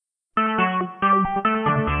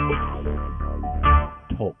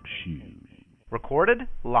recorded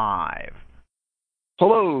live.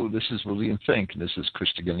 Hello, this is William Fink, and this is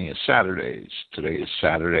Christogenea Saturdays. Today is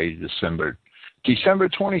Saturday, December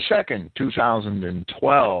 22nd,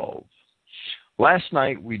 2012. Last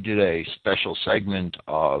night we did a special segment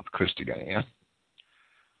of Christogenea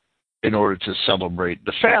in order to celebrate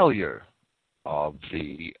the failure of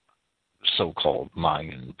the so-called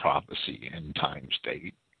Mayan prophecy end times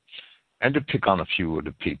date, and to pick on a few of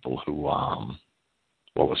the people who,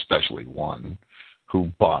 especially one,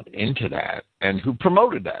 who bought into that and who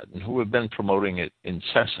promoted that and who have been promoting it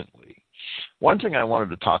incessantly. One thing I wanted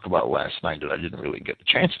to talk about last night that I didn't really get the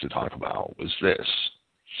chance to talk about was this.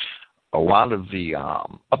 A lot of the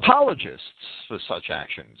apologists for such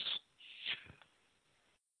actions,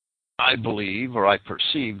 I believe, or I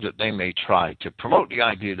perceive, that they may try to promote the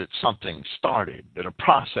idea that something started, that a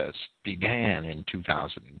process began in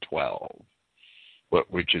 2012,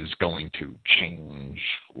 which is going to change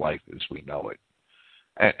life as we know it.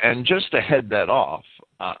 And just to head that off,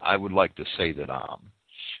 I would like to say that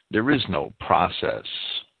there is no process.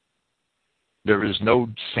 There is no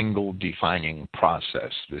single defining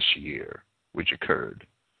process this year which occurred,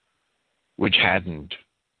 which hadn't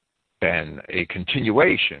been a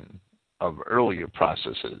continuation of earlier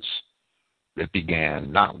processes that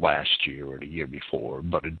began not last year or the year before,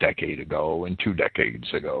 but a decade ago and 2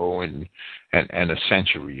 decades ago and a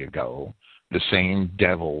century ago. The same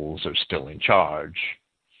devils are still in charge,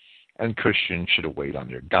 and Christians should await on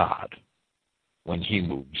their God when he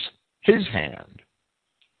moves his hand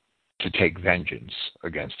to take vengeance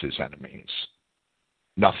against his enemies.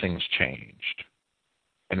 Nothing's changed,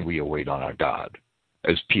 and we await on our God.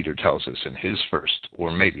 As Peter tells us in his first,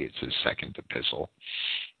 or maybe it's his second epistle,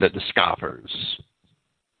 that the scoffers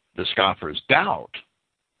doubt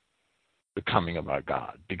the coming of our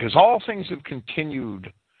God, because all things have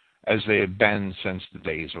continued as they have been since the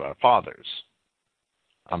days of our fathers.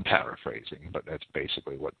 I'm paraphrasing, but that's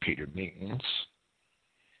basically what Peter means.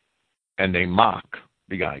 And they mock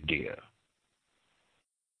the idea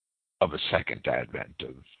of a second advent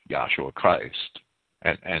of Yahshua Christ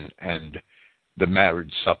and the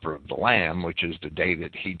marriage supper of the Lamb, which is the day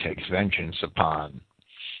that he takes vengeance upon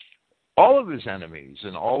all of his enemies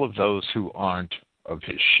and all of those who aren't of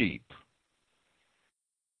his sheep.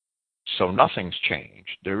 So nothing's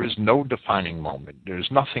changed. There is no defining moment.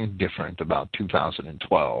 There's nothing different about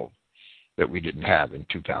 2012 that we didn't have in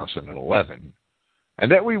 2011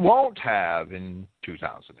 and that we won't have in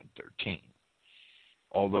 2013.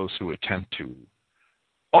 All those who attempt to,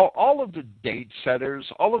 all of the date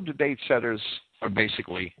setters are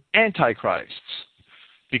basically antichrists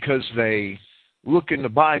because they look in the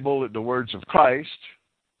Bible at the words of Christ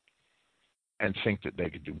and think that they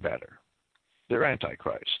could do better. They're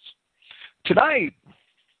antichrists. Tonight,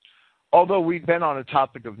 although we've been on a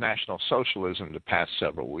topic of National Socialism the past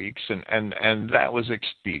several weeks, and that was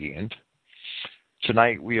expedient,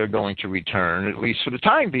 tonight we are going to return, at least for the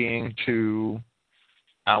time being, to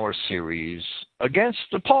our series against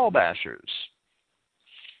the Paul Bashers.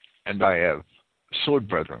 And I have sword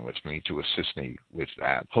brethren with me to assist me with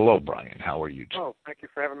that. Hello, Brian. How are you today? Oh, thank you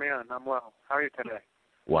for having me on. I'm well. How are you today?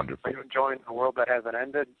 Wonderful. Are you enjoying the world that hasn't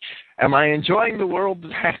ended? Am I enjoying the world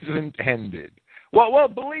that hasn't ended? Well,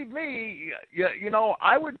 believe me, you know,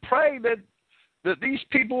 I would pray that these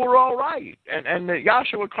people were all right, and that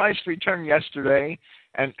Yahshua Christ returned yesterday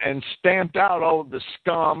and stamped out all of the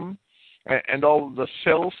scum and all of the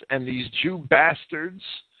filth and these Jew bastards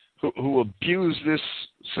who abuse this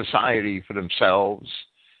society for themselves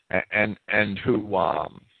and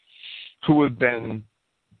who have been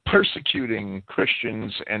persecuting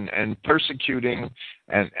Christians and persecuting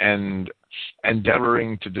and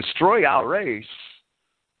endeavoring to destroy our race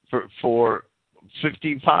for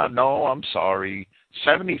 75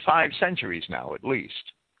 centuries now at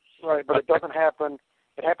least. Right, but it doesn't happen.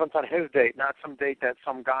 It happens on his date, not some date that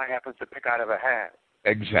some guy happens to pick out of a hat.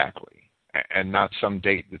 Exactly. And not some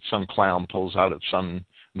date that some clown pulls out of some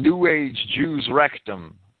New Age Jew's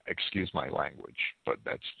rectum. Excuse my language, but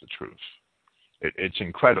that's the truth. It's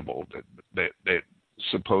incredible that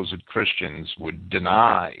supposed Christians would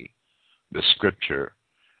deny the Scripture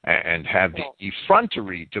and have the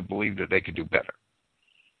effrontery to believe that they could do better.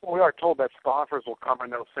 Well, we are told that scoffers will come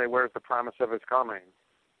and they'll say, "Where's the promise of his coming?"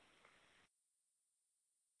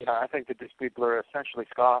 Yeah, I think that these people are essentially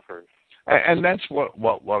scoffers. And that's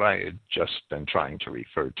what I had just been trying to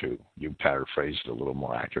refer to. You paraphrased a little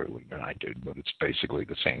more accurately than I did, but it's basically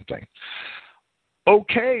the same thing.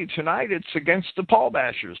 Okay, tonight it's Against the Paul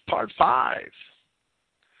Bashers, Part 5.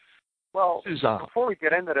 Well, before we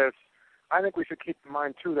get into this, I think we should keep in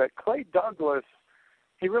mind, too, that Clay Douglas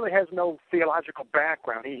he really has no theological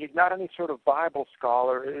background. He's not any sort of Bible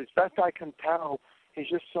scholar. As best I can tell, he's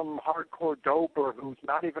just some hardcore doper who's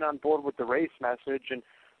not even on board with the race message, and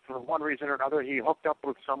for one reason or another, he hooked up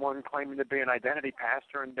with someone claiming to be an identity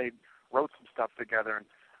pastor, and they wrote some stuff together. And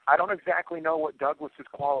I don't exactly know what Douglas's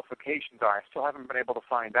qualifications are. I still haven't been able to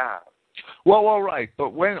find out. Well, all right,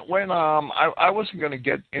 but when I wasn't going to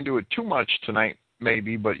get into it too much tonight,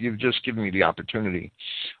 maybe, but you've just given me the opportunity.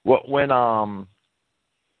 When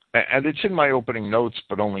and it's in my opening notes,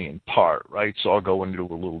 but only in part, right? So I'll go into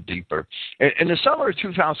it a little deeper. In the summer of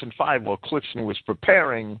 2005, while Clifton was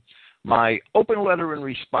preparing my open letter in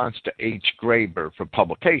response to H. Graeber for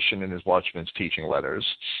publication in his Watchman's Teaching Letters,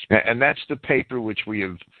 and that's the paper which we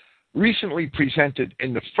have recently presented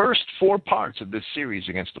in the first 4 parts of this series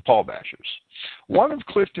against the Paul Bashers. One of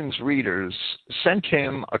Clifton's readers sent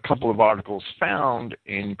him a couple of articles found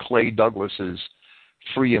in Clay Douglas's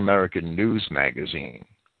Free American News magazine,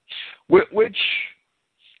 which,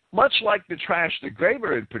 much like the trash that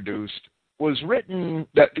Graeber had produced, was written,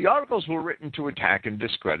 that the articles were written to attack and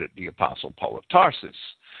discredit the Apostle Paul of Tarsus.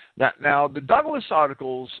 Now the Douglas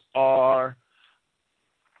articles are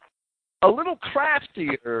a little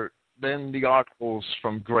craftier than the articles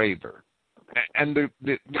from Graeber, and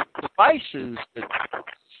the devices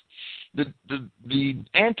that the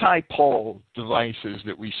anti-Paul devices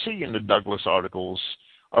that we see in the Douglas articles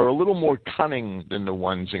are a little more cunning than the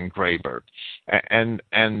ones in Graeber, and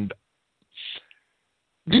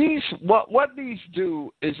these what these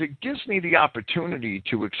do is it gives me the opportunity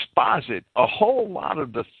to exposit a whole lot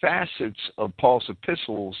of the facets of Paul's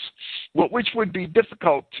epistles, which would be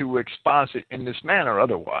difficult to exposit in this manner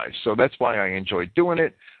otherwise. So that's why I enjoyed doing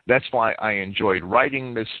it. That's why I enjoyed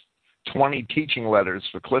writing this 20 teaching letters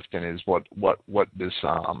for Clifton, is what this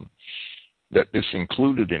that this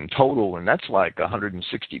included in total, and that's like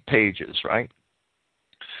 160 pages, right?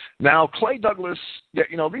 Now, Clay Douglas,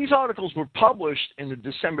 these articles were published in the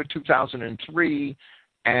December 2003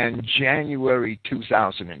 and January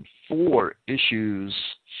 2004 issues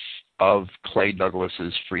of Clay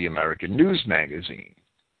Douglas's Free American News magazine.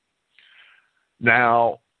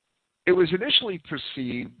 Now, it was initially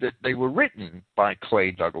perceived that they were written by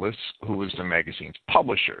Clay Douglas, who was the magazine's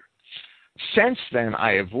publisher. Since then,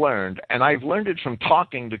 I have learned, and I've learned it from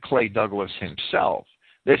talking to Clay Douglas himself,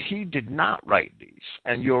 that he did not write these.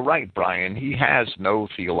 And you're right, Brian, he has no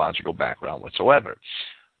theological background whatsoever.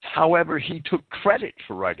 However, he took credit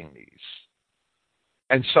for writing these.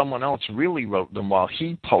 And someone else really wrote them while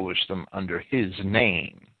he published them under his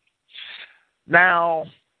name. Now,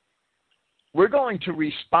 we're going to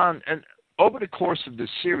respond, and over the course of this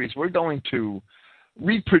series, we're going to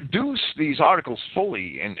reproduce these articles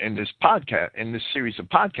fully in this podcast, in this series of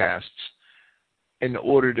podcasts, in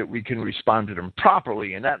order that we can respond to them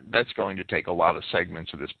properly, and that's going to take a lot of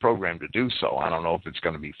segments of this program to do so. I don't know if it's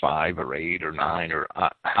going to be 5 or 8 or 9 or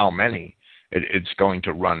how many. It's going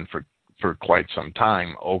to run for quite some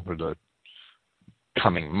time over the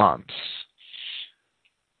coming months.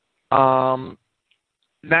 Now,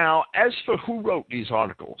 as for who wrote these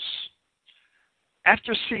articles,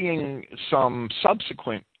 after seeing some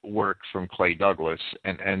subsequent work from Clay Douglas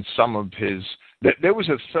and some of his, there was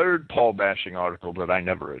a third Paul bashing article that I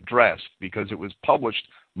never addressed because it was published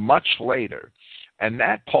much later, and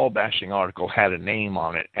that Paul bashing article had a name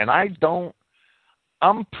on it, and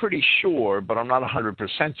I'm pretty sure, but I'm not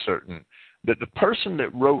 100% certain, that the person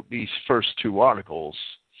that wrote these first 2 articles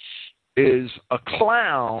is a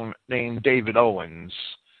clown named David Owens,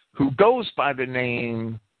 who goes by the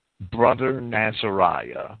name Brother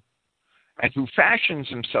Nazariah, and who fashions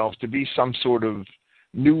himself to be some sort of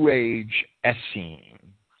New Age Essene.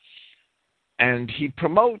 And he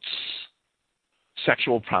promotes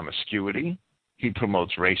sexual promiscuity, he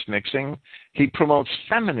promotes race mixing, he promotes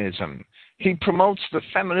feminism, he promotes the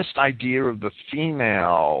feminist idea of the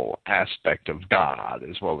female aspect of God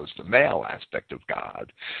as well as the male aspect of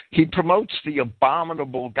God. He promotes the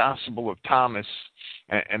abominable gospel of Thomas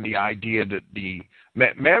and the idea that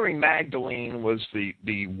Mary Magdalene was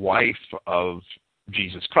the wife of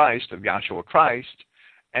Jesus Christ, of Yahshua Christ,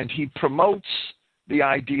 and he promotes the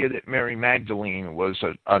idea that Mary Magdalene was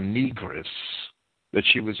a negress, that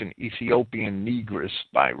she was an Ethiopian negress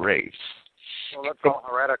by race. Well, that's all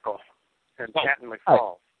heretical and patently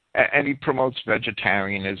false. And he promotes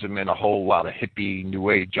vegetarianism and a whole lot of hippie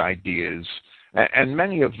New Age ideas, and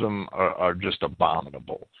many of them are just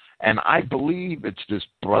abominable. And I believe it's this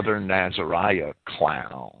Brother Nazariah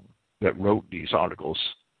clown that wrote these articles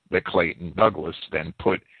that Clayton Douglas then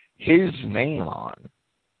put his name on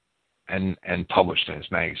and published in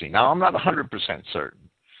his magazine. Now, I'm not 100% certain,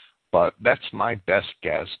 but that's my best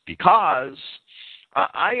guess, because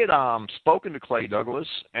I had spoken to Clay Douglas,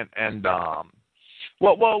 and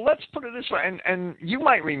well, let's put it this way, and you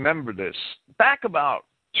might remember this. Back about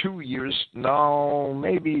 2 years, no,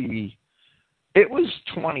 maybe it was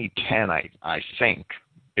 2010, I think.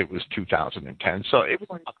 It was 2010. So it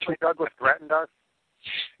was Clay Douglas threatened us.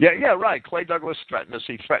 Yeah, right. Clay Douglas threatened us.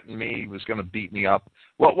 He threatened me. He was going to beat me up.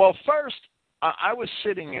 Well, first I was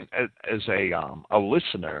sitting as a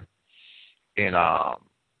listener in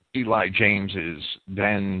Eli James's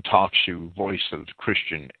then talk show Voice of the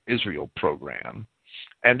Christian Israel program,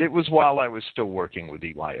 and it was while I was still working with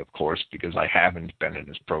Eli, of course, because I haven't been in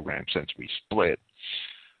his program since we split.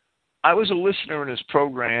 I was a listener in his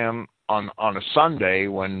program on a Sunday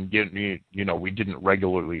when we didn't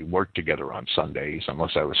regularly work together on Sundays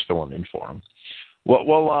unless I was filling in for him.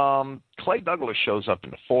 Well, Clay Douglas shows up in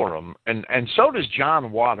the forum, and so does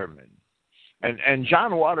John Waterman. And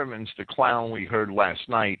John Waterman's the clown we heard last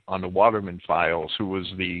night on the Waterman Files, who was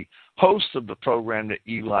the host of the program that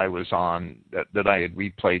Eli was on, that I had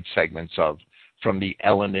replayed segments of from the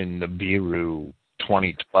Eleni Nibiru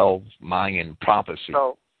 2012 Mayan prophecy.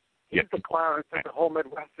 So he's the clown who said the whole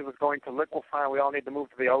Midwest was going to liquefy and we all need to move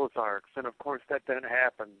to the Ozarks. And, of course, that didn't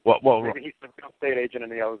happen. Well, maybe he's the real estate agent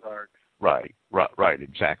in the Ozarks. Right,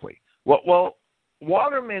 exactly. Well,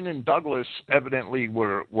 Waterman and Douglas evidently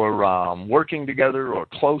were working together or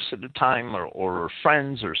close at the time or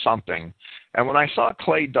friends or something. And when I saw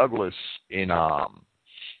Clay Douglas in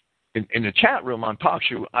the chat room on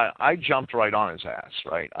TalkShoe, I jumped right on his ass,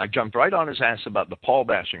 right? I jumped right on his ass about the Paul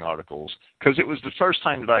bashing articles because it was the first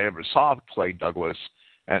time that I ever saw Clay Douglas,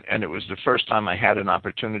 and it was the first time I had an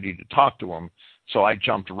opportunity to talk to him. So I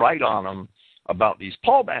jumped right on him about these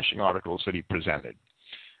Paul bashing articles that he presented.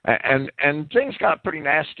 And things got pretty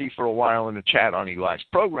nasty for a while in the chat on Eli's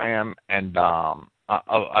program, and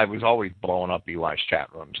I was always blowing up Eli's chat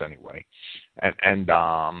rooms anyway. And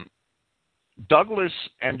Douglas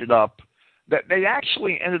they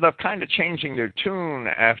actually ended up kind of changing their tune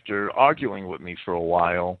after arguing with me for a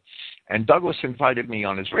while, and Douglas invited me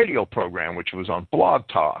on his radio program, which was on Blog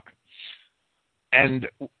Talk. And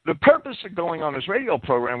the purpose of going on his radio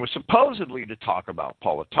program was supposedly to talk about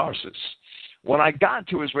Paul of Tarsus. When I got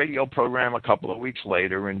to his radio program a couple of weeks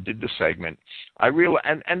later and did the segment, I realized,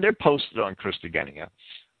 and they're posted on Christogenea,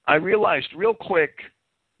 I realized real quick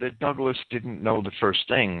that Douglas didn't know the first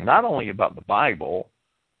thing, not only about the Bible,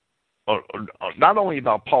 or not only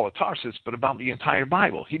about Paul of Tarsus, but about the entire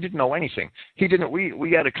Bible. He didn't know anything. He didn't.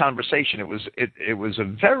 We had a conversation. It was a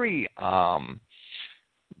very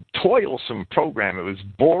toilsome program. It was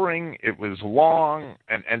boring. It was long,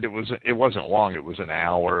 and it wasn't long. It was an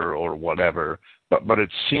hour or whatever, but it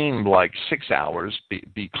seemed like 6 hours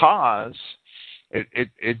because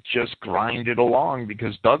it just grinded along,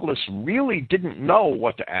 because Douglas really didn't know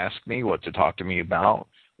what to ask me, what to talk to me about,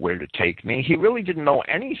 where to take me. He really didn't know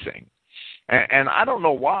anything. And I don't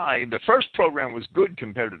know why. The first program was good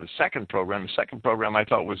compared to the second program. The second program I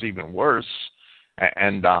thought was even worse.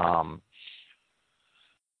 And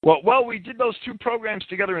well, we did those two programs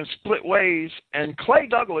together in split ways, and Clay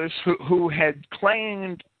Douglas, who had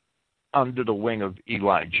claimed under the wing of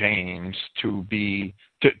Eli James to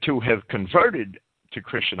have converted to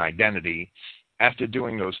Christian identity after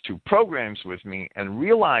doing those two programs with me and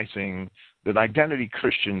realizing that identity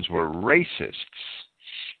Christians were racists,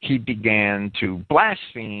 he began to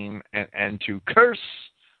blaspheme and to curse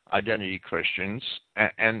identity Christians,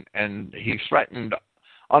 and he threatened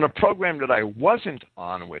on a program that I wasn't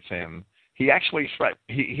on with him. He actually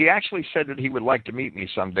said that he would like to meet me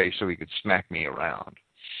someday so he could smack me around.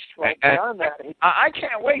 Well, beyond that, I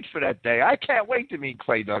can't wait for that day. I can't wait to meet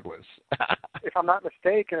Clay Douglas. If I'm not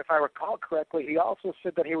mistaken, if I recall correctly, he also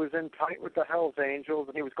said that he was in tight with the Hells Angels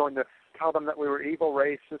and he was going to tell them that we were evil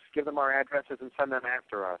racists, give them our addresses, and send them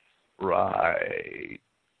after us. Right.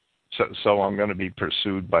 So I'm going to be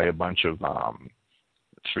pursued by a bunch of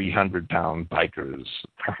 300-pound bikers.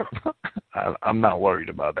 I'm not worried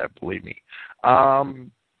about that, believe me.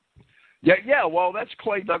 Yeah. Well, that's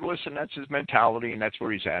Clay Douglas, and that's his mentality, and that's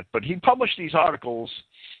where he's at. But he published these articles,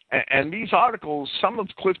 and these articles, some of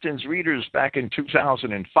Clifton's readers back in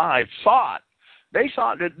 2005 thought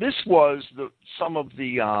that this was some of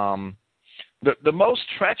the most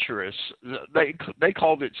treacherous. They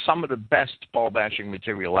called it some of the best ball bashing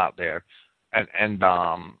material out there, and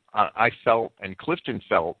I felt, and Clifton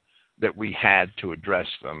felt, that we had to address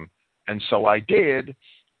them, and so I did.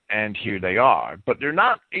 And here they are. But they're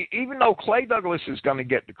not, even though Clay Douglas is going to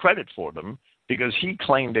get the credit for them because he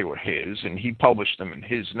claimed they were his and he published them in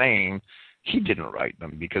his name, he didn't write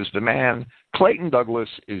them, because the man, Clayton Douglas,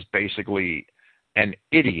 is basically an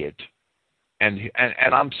idiot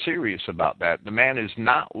And I'm serious about that. The man is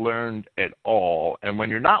not learned at all. And when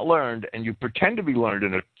you're not learned and you pretend to be learned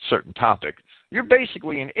in a certain topic, you're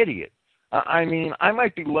basically an idiot. I mean, I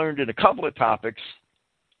might be learned in a couple of topics,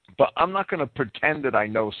 but I'm not going to pretend that I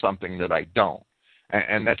know something that I don't.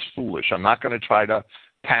 And that's foolish. I'm not going to try to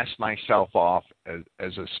pass myself off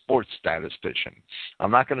as a sports statistician.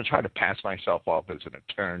 I'm not going to try to pass myself off as an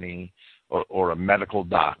attorney or a medical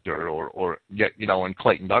doctor or and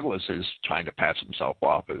Clayton Douglas is trying to pass himself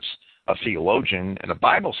off as a theologian and a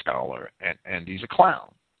Bible scholar, and he's a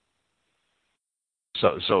clown.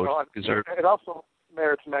 So well, it also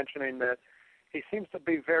merits mentioning that he seems to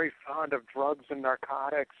be very fond of drugs and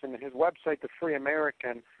narcotics, and his website, The Free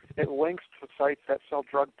American, it links to sites that sell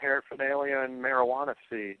drug paraphernalia and marijuana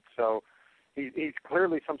seeds. So he's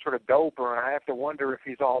clearly some sort of doper, and I have to wonder if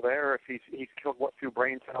he's all there, if he's killed what few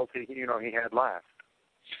brain cells he had left.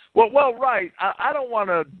 Well, right. I don't want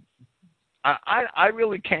to. I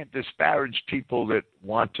really can't disparage people that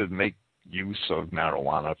want to make use of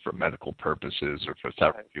marijuana for medical purposes or for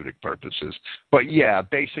therapeutic purposes. But yeah,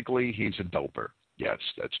 basically he's a doper. Yes,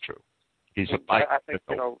 that's true. He's I think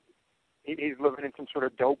he's living in some sort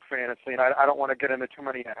of dope fantasy, and I don't want to get into too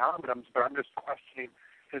many ad hominems, but I'm just questioning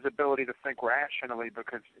his ability to think rationally,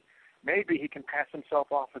 because maybe he can pass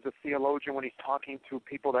himself off as a theologian when he's talking to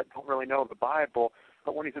people that don't really know the Bible,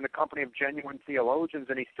 but when he's in the company of genuine theologians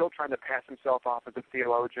and he's still trying to pass himself off as a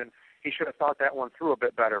theologian, he should have thought that one through a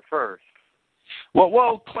bit better first.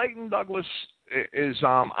 Well, Clayton Douglas is,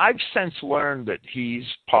 I've since learned that he's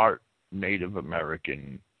part Native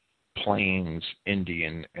American, Plains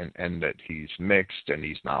Indian, and that he's mixed and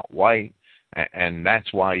he's not white, and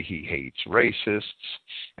that's why he hates racists.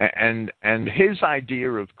 And his idea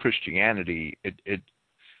of Christianity,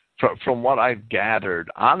 from what I've gathered,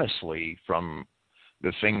 honestly, from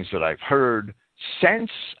the things that I've heard since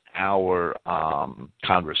our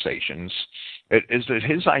conversations, is that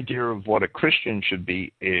his idea of what a Christian should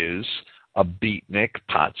be is a beatnik,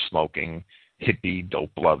 pot-smoking, hippie,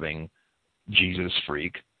 dope-loving, Jesus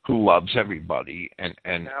freak who loves everybody and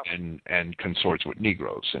consorts with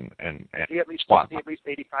Negroes and is he at least 85%?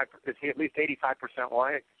 Is he at least 85%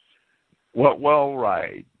 white? Well,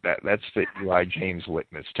 right. That's the Eli James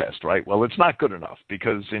litmus test, right? Well, it's not good enough,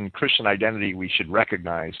 because in Christian identity we should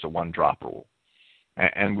recognize the one-drop rule.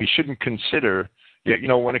 And we shouldn't consider,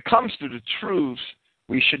 when it comes to the truth,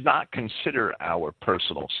 we should not consider our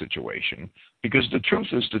personal situation, because the truth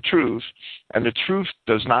is the truth, and the truth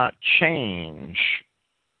does not change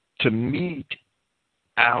to meet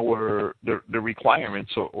the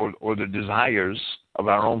requirements or the desires of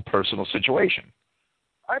our own personal situation.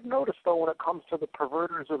 I've noticed, though, when it comes to the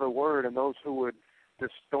perverters of the word and those who would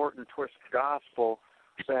distort and twist the gospel,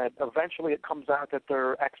 that eventually it comes out that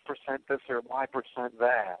they're X% this or Y%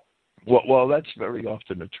 that. Well, that's very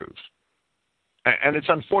often the truth, and it's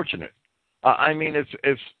unfortunate. I mean,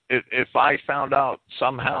 if I found out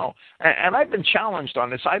somehow, and I've been challenged on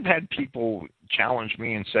this, I've had people challenge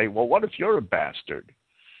me and say, well, what if you're a bastard?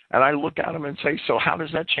 And I look at them and say, so how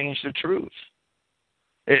does that change the truth?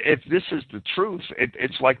 If this is the truth,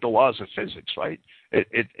 it's like the laws of physics, right?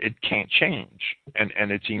 It can't change,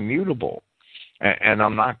 and it's immutable. And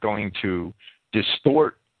I'm not going to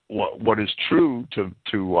distort what is true so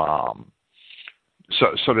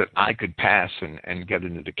that I could pass and get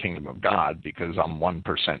into the kingdom of God because I'm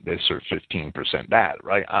 1% this or 15% that,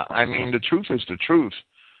 right? I mean, the truth is the truth,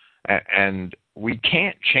 and we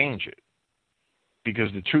can't change it,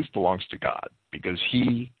 because the truth belongs to God, because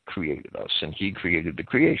He created us and He created the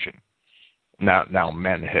creation. Now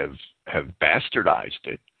men have bastardized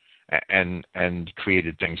it and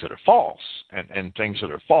created things that are false, and things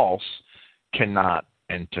that are false cannot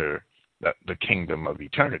enter the kingdom of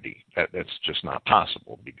eternity. That's just not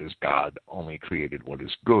possible, because God only created what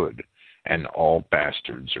is good, and all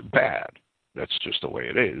bastards are bad. That's just the way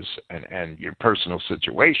it is, and your personal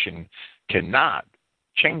situation cannot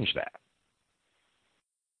change that.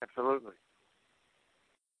 Absolutely.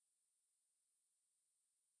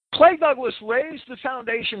 Clay Douglas lays the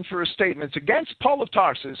foundation for his statements against Paul of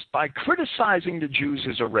Tarsus by criticizing the Jews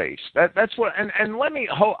as a race. That's what. And let me.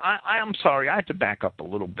 I'm sorry. I have to back up a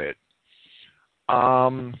little bit.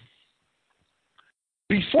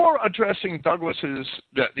 Before addressing Douglas's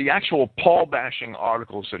the actual Paul bashing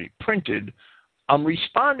articles that he printed, I'm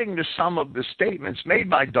responding to some of the statements made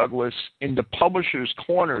by Douglas in the Publishers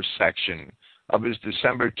Corner section of his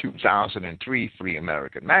December 2003 Free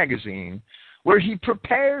American magazine, where he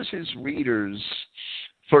prepares his readers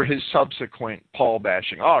for his subsequent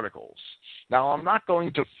Paul-bashing articles. Now, I'm not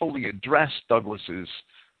going to fully address Douglas's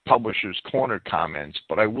Publishers Corner comments,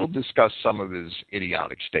 but I will discuss some of his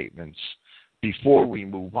idiotic statements before we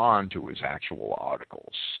move on to his actual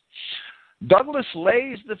articles. Douglas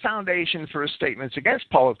lays the foundation for his statements against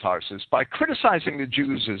Paul of Tarsus by criticizing the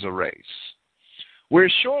Jews as a race, where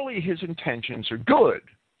surely his intentions are good.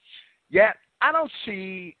 Yet, I don't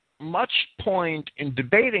see much point in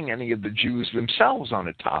debating any of the Jews themselves on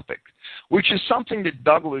a topic, which is something that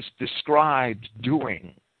Douglas described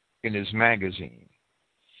doing in his magazine.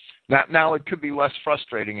 Now, it could be less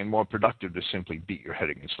frustrating and more productive to simply beat your head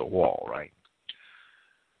against the wall, right?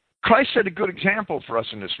 Christ set a good example for us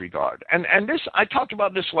in this regard. And this, I talked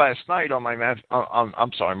about this last night on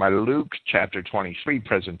my Luke chapter 23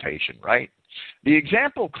 presentation, right? The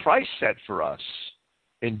example Christ set for us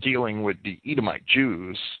in dealing with the Edomite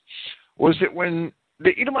Jews was that when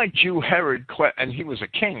the Edomite Jew Herod, and he was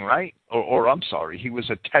a king, right? He was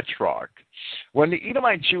a tetrarch. When the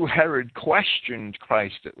Edomite Jew Herod questioned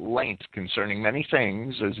Christ at length concerning many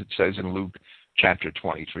things, as it says in Luke chapter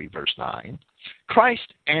 23, verse 9,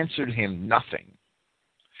 Christ answered him nothing.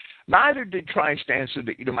 Neither did Christ answer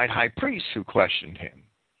the Edomite high priest who questioned him,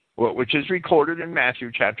 which is recorded in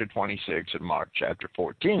Matthew chapter 26 and Mark chapter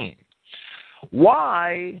 14.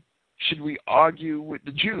 Why should we argue with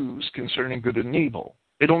the Jews concerning good and evil?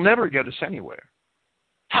 It'll never get us anywhere.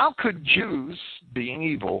 How could Jews, being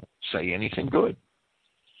evil, say anything good?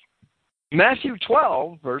 Matthew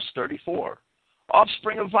 12, verse 34,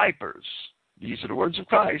 offspring of vipers. These are the words of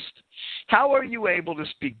Christ. How are you able to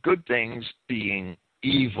speak good things being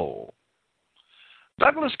evil?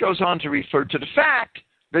 Douglas goes on to refer to the fact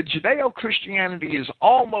that Judeo-Christianity is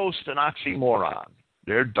almost an oxymoron.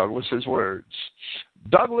 They're Douglas's words.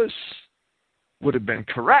 Douglas would have been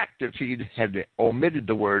correct if he had omitted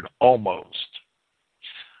the word almost.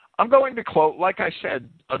 I'm going to quote, like I said,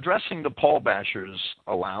 addressing the Paul bashers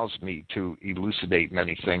allows me to elucidate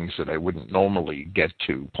many things that I wouldn't normally get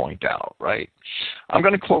to point out, right? I'm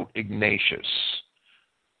going to quote Ignatius.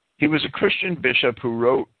 He was a Christian bishop who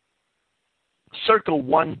wrote circa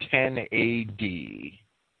 110 AD.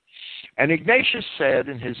 And Ignatius said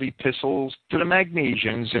in his epistles to the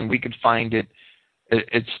Magnesians, and we could find it,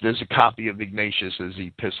 there's a copy of Ignatius's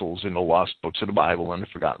epistles in the Lost Books of the Bible and the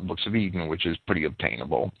Forgotten Books of Eden, which is pretty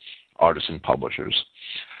obtainable, Artisan Publishers.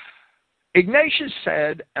 Ignatius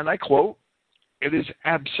said, and I quote, "It is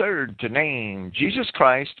absurd to name Jesus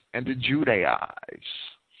Christ and to Judaize,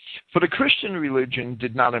 for the Christian religion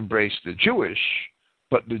did not embrace the Jewish,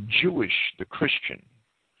 but the Jewish the Christian."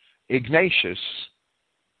 Ignatius,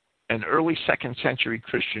 an early 2nd century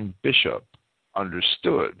Christian bishop,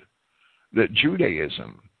 understood that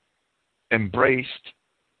Judaism embraced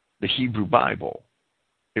the Hebrew Bible.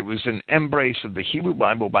 It was an embrace of the Hebrew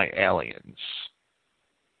Bible by aliens,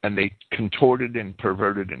 and they contorted and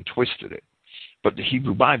perverted and twisted it. But the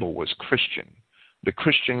Hebrew Bible was Christian. The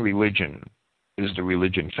Christian religion is the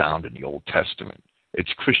religion found in the Old Testament.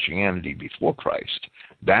 It's Christianity before Christ.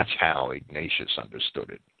 That's how Ignatius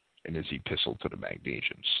understood it in his epistle to the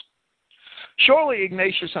Magnesians. Surely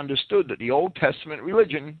Ignatius understood that the Old Testament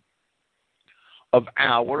religion of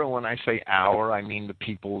our, and when I say our, I mean the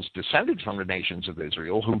peoples descended from the nations of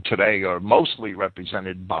Israel, who today are mostly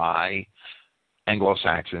represented by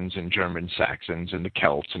Anglo-Saxons and German Saxons and the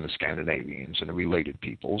Celts and the Scandinavians and the related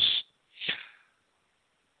peoples.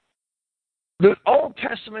 The Old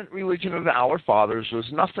Testament religion of our fathers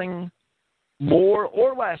was nothing more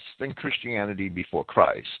or less than Christianity before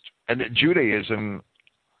Christ, and that Judaism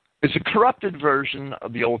is a corrupted version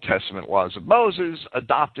of the Old Testament laws of Moses,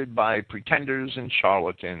 adopted by pretenders and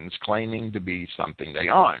charlatans claiming to be something they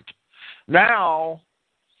aren't. Now,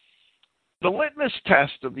 the litmus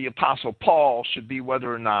test of the Apostle Paul should be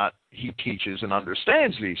whether or not he teaches and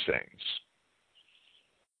understands these things.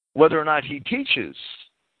 Whether or not he teaches.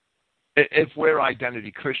 If we're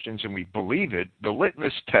identity Christians and we believe it, the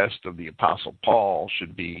litmus test of the Apostle Paul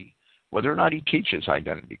should be whether or not he teaches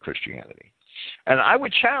identity Christianity. And I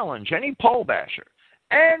would challenge any Paul basher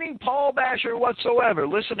whatsoever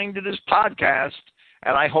listening to this podcast,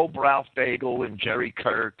 and I hope Ralph Bagel and Jerry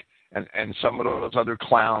Kirk and some of those other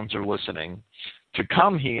clowns are listening, to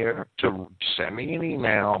come here, to send me an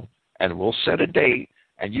email, and we'll set a date,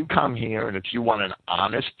 and you come here, and if you want an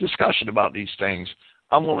honest discussion about these things,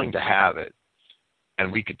 I'm willing to have it,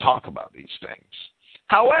 and we could talk about these things.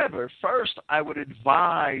 However, first, I would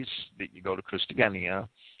advise that you go to Christogenea,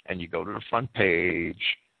 and you go to the front page,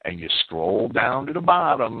 and you scroll down to the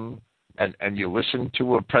bottom, and you listen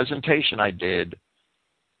to a presentation I did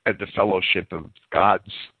at the Fellowship of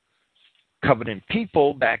God's Covenant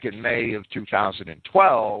People back in May of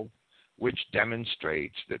 2012, which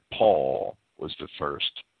demonstrates that Paul was the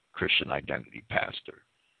first Christian identity pastor.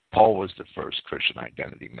 Paul was the first Christian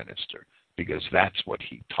identity minister, because that's what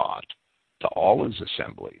he taught. to all his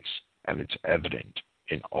assemblies, and it's evident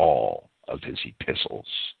in all of his epistles.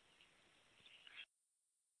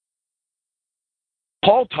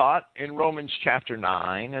 Paul taught in Romans chapter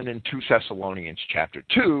 9 and in 2 Thessalonians chapter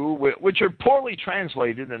 2, which are poorly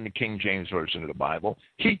translated in the King James Version of the Bible,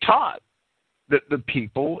 he taught that the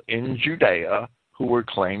people in Judea who were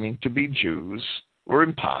claiming to be Jews were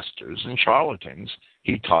imposters and charlatans.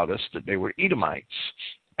 He taught us that they were Edomites,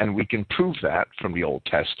 and we can prove that from the Old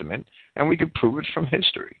Testament, and we can prove it from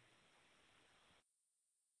history.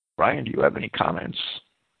 Brian, do you have any comments?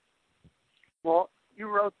 Well, you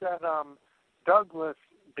wrote that Douglas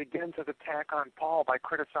begins his attack on Paul by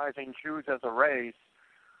criticizing Jews as a race.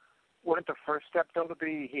 Wouldn't the first step, though, to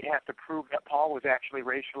be he'd have to prove that Paul was actually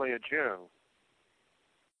racially a Jew?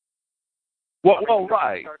 Well,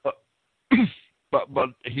 right. But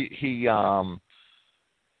he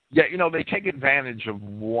they take advantage of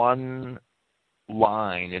one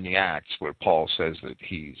line in the Acts where Paul says that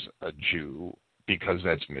he's a Jew because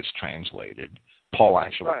that's mistranslated. Paul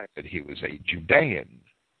actually said he was a Judean.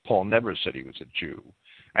 Paul never said he was a Jew,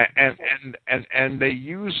 and they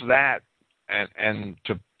use that and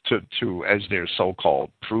to as their so-called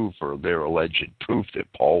proof or their alleged proof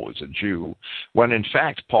that Paul was a Jew, when in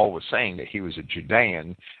fact Paul was saying that he was a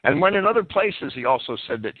Judean, and when in other places he also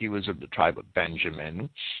said that he was of the tribe of Benjamin,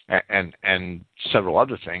 and several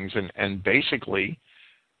other things, and basically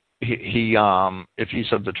he if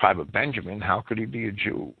he's of the tribe of Benjamin, how could he be a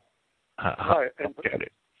Jew? I don't get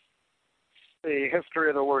it. The history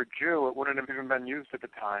of the word Jew, it wouldn't have even been used at the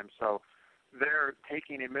time, so they're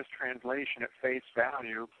taking a mistranslation at face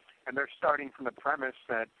value, and they're starting from the premise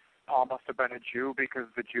that Paul must have been a Jew because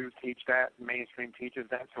the Jews teach that, mainstream teaches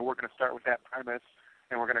that, so we're going to start with that premise,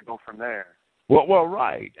 and we're going to go from there. Well,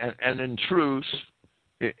 right, and in truth,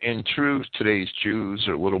 today's Jews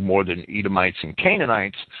are little more than Edomites and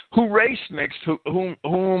Canaanites who race mixed,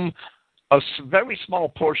 whom a very small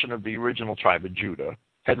portion of the original tribe of Judah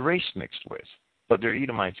had race mixed with, but they're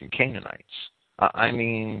Edomites and Canaanites. I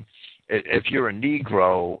mean, if you're a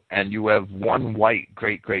Negro and you have one white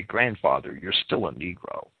great-great-grandfather, you're still a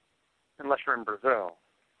Negro. Unless you're in Brazil.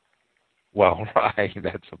 Well, right,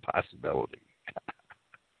 that's a possibility.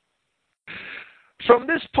 From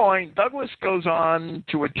this point, Douglas goes on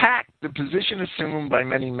to attack the position assumed by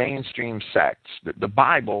many mainstream sects that the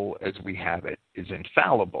Bible, as we have it, is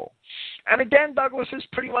infallible. And again, Douglas is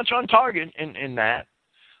pretty much on target in that.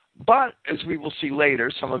 But, as we will see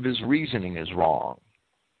later, some of his reasoning is wrong.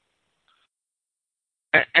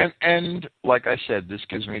 And like I said, this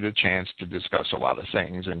gives me the chance to discuss a lot of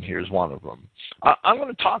things, and here's one of them. I'm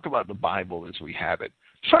going to talk about the Bible as we have it.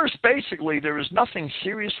 First, basically, there is nothing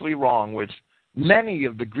seriously wrong with many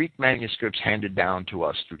of the Greek manuscripts handed down to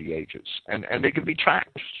us through the ages, and they can be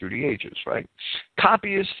tracked through the ages, right?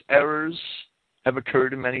 Copyist errors have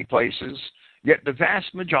occurred in many places, yet the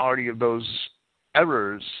vast majority of those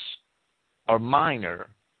errors are minor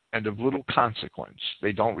and of little consequence.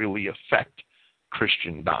 They don't really affect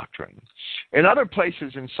Christian doctrine. In other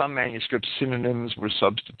places, in some manuscripts, synonyms were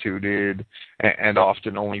substituted, and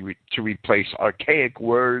often only to replace archaic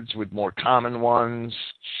words with more common ones,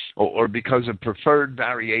 or because of preferred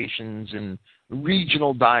variations in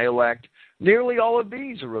regional dialect. Nearly all of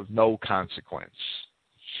these are of no consequence.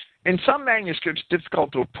 In some manuscripts,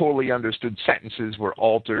 difficult or poorly understood sentences were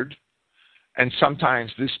altered, and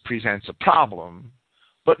sometimes this presents a problem,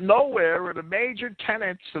 but nowhere are the major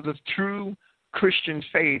tenets of the true Christian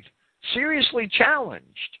faith seriously challenged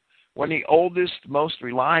when the oldest, most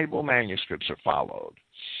reliable manuscripts are followed.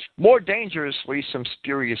 More dangerously, some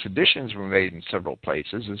spurious additions were made in several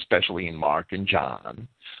places, especially in Mark and John,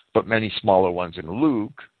 but many smaller ones in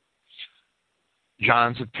Luke,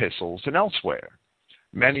 John's epistles, and elsewhere,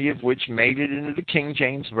 many of which made it into the King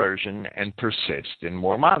James Version and persist in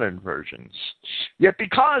more modern versions. Yet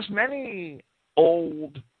because many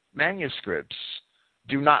old manuscripts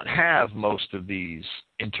do not have most of these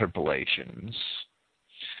interpolations,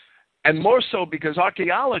 and more so because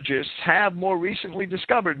archaeologists have more recently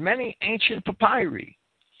discovered many ancient papyri,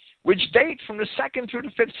 which date from the 2nd through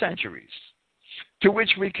the 5th centuries, to which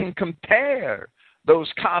we can compare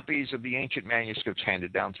those copies of the ancient manuscripts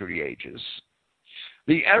handed down through the ages.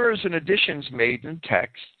 The errors and additions made in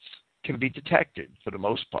texts can be detected for the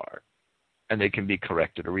most part, and they can be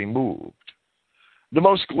corrected or removed. The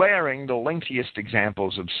most glaring, the lengthiest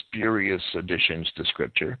examples of spurious additions to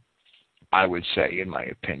Scripture, I would say, in my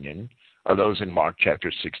opinion, are those in Mark chapter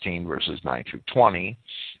 16, verses 9 through 20,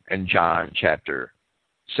 and John chapter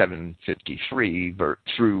 7:53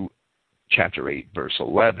 through chapter 8, verse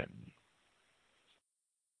 11.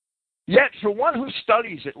 Yet, for one who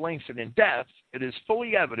studies at length and in depth, it is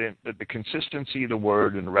fully evident that the consistency of the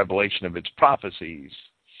Word and the revelation of its prophecies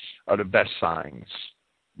are the best signs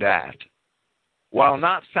that, while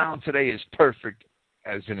not found today as perfect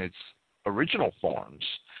as in its original forms,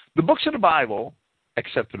 the books of the Bible,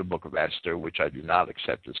 except for the book of Esther, which I do not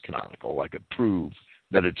accept as canonical, I could prove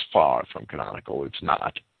that it's far from canonical, it's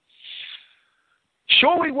not,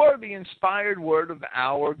 surely were the inspired word of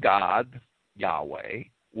our God, Yahweh,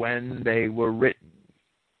 when they were written.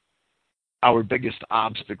 Our biggest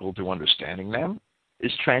obstacle to understanding them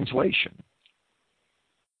is translation.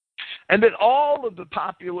 And that all of the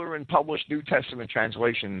popular and published New Testament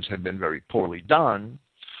translations have been very poorly done,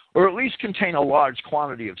 or at least contain a large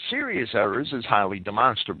quantity of serious errors, is highly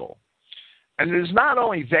demonstrable. And it is not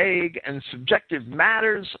only vague and subjective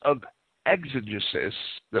matters of exegesis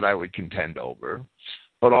that I would contend over,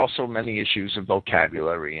 but also many issues of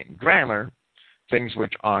vocabulary and grammar, things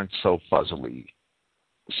which aren't so fuzzily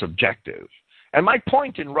subjective. And my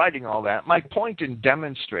point in writing all that, my point in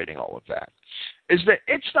demonstrating all of that, is that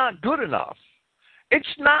it's not good enough. It's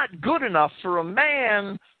not good enough for a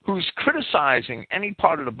man who's criticizing any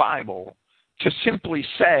part of the Bible to simply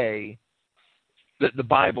say that the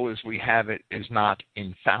Bible as we have it is not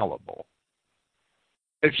infallible.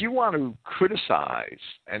 If you want to criticize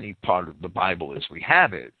any part of the Bible as we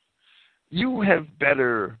have it, you have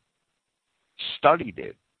better studied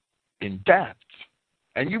it in depth,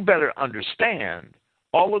 and you better understand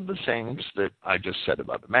all of the things that I just said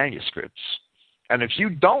about the manuscripts. And if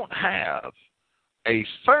you don't have a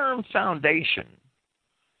firm foundation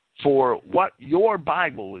for what your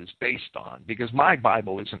Bible is based on, because my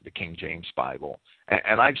Bible isn't the King James Bible,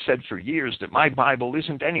 and I've said for years that my Bible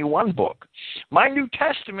isn't any one book. My New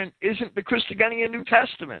Testament isn't the Christogenea New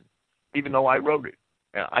Testament, even though I wrote it.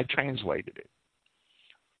 I translated it.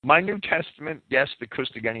 My New Testament, yes, the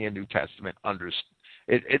Christogenea New Testament,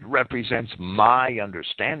 it represents my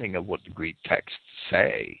understanding of what the Greek texts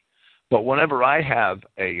say. But whenever I have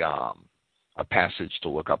a passage to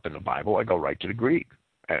look up in the Bible, I go right to the Greek,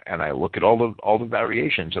 and I look at all the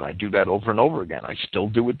variations, and I do that over and over again. I still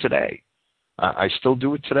do it today. I still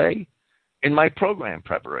do it today in my program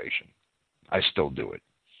preparation. I still do it.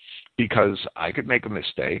 Because I could make a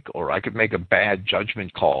mistake or I could make a bad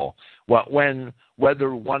judgment call.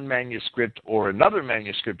 Whether one manuscript or another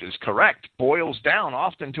manuscript is correct boils down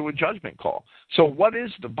often to a judgment call. So what is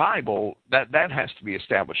the Bible? That has to be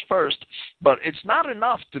established first. But it's not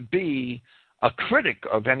enough to be a critic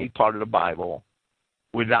of any part of the Bible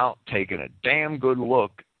without taking a damn good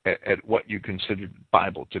look at what you consider the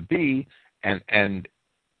Bible to be and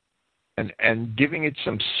giving it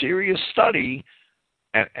some serious study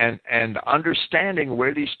and understanding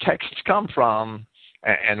where these texts come from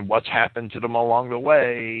and what's happened to them along the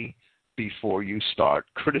way before you start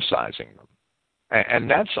criticizing them.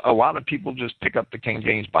 And that's a lot of people just pick up the King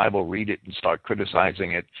James Bible, read it, and start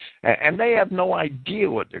criticizing it, and they have no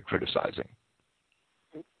idea what they're criticizing.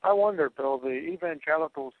 I wonder, Bill, the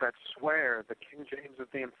evangelicals that swear the King James is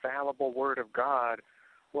the infallible Word of God,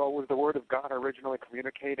 well, was the Word of God originally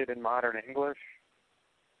communicated in modern English?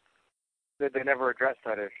 They never addressed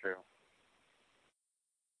that issue.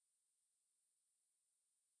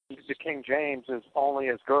 The King James is only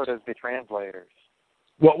as good as the translators.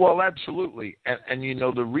 Well, absolutely, and you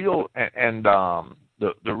know the real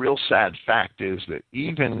the real sad fact is that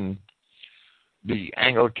even the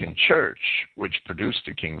Anglican Church, which produced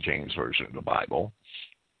the King James Version of the Bible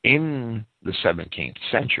in the 17th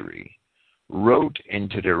century, wrote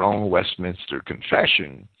into their own Westminster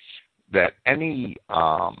Confession that any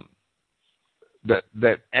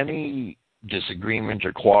that any disagreement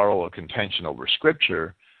or quarrel or contention over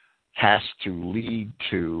Scripture has to lead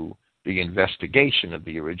to the investigation of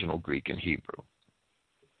the original Greek and Hebrew.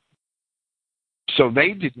 So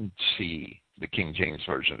they didn't see the King James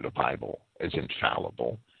Version of the Bible as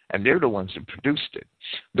infallible, and they're the ones that produced it.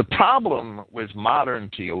 The problem with modern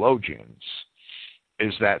theologians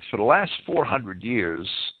is that for the last 400 years,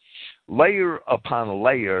 layer upon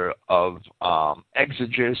layer of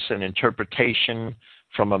exegesis and interpretation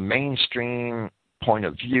from a mainstream point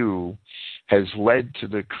of view has led to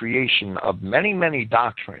the creation of many, many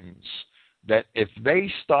doctrines that if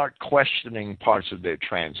they start questioning parts of their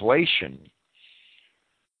translation,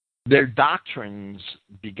 their doctrines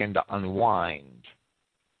begin to unwind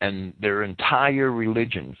and their entire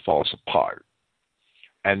religion falls apart.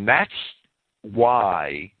 And that's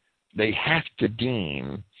why they have to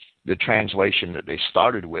deem the translation that they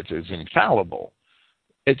started with as infallible.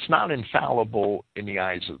 It's not infallible in the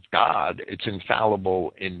eyes of God. It's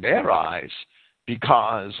infallible in their eyes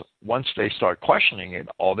because once they start questioning it,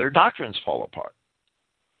 all their doctrines fall apart.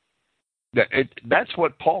 That's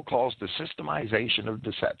what Paul calls the systemization of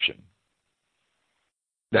deception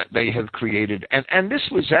that they have created. And this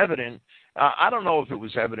was evident. I don't know if it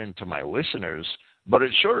was evident to my listeners, but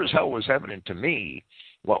it sure as hell was evident to me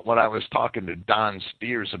when I was talking to Don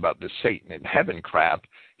Spears about the Satan in heaven crap.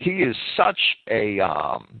 He is such a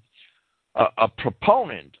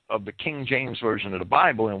proponent of the King James Version of the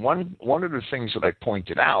Bible, and one of the things that I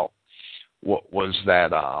pointed out was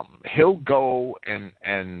that he'll go and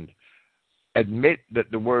admit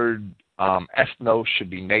that the word ethnos should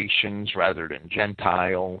be nations rather than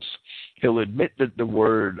Gentiles. He'll admit that the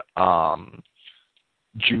word for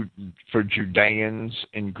Judeans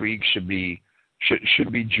in Greek should be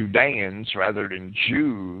Judeans rather than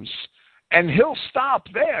Jews, and he'll stop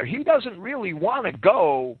there. He doesn't really want to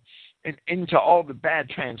go into all the bad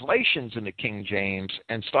translations in the King James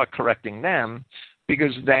and start correcting them,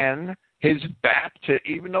 because then his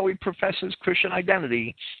even though he professes Christian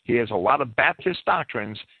identity, he has a lot of Baptist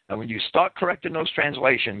doctrines, and when you start correcting those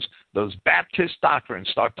translations, those Baptist doctrines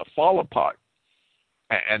start to fall apart,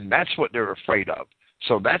 and that's what they're afraid of.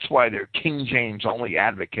 So that's why they're King James only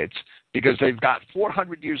advocates, because they've got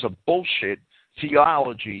 400 years of bullshit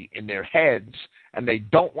theology in their heads, and they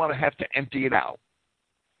don't want to have to empty it out.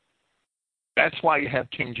 That's why you have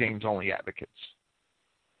King James only advocates.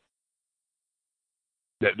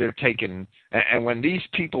 They're taken, and when these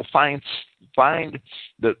people find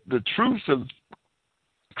the truth of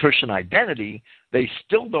Christian identity, they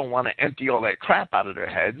still don't want to empty all that crap out of their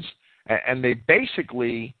heads, and they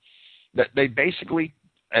basically,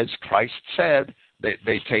 as Christ said,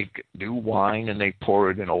 they take new wine and they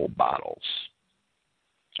pour it in old bottles,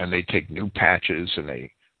 and they take new patches and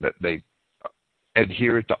they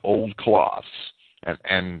adhere it to old cloths,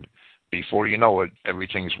 and before you know it,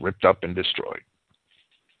 everything's ripped up and destroyed.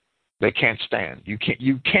 They can't stand. You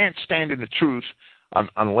can't stand in the truth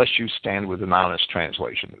unless you stand with an honest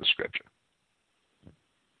translation of the Scripture.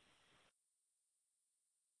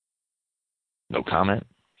 No comment?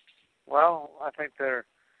 Well, I think they're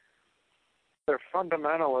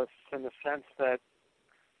fundamentalists in the sense that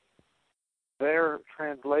their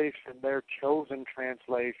translation, their chosen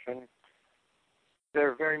translation,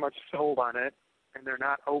 they're very much sold on it, and they're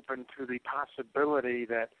not open to the possibility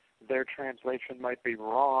that their translation might be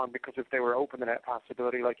wrong, because if they were open to that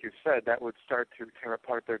possibility, like you said, that would start to tear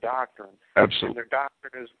apart their doctrine. Absolutely. And their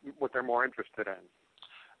doctrine is what they're more interested in.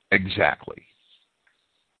 Exactly.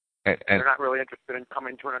 And they're not really interested in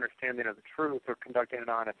coming to an understanding of the truth or conducting an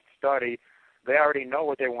honest study. They already know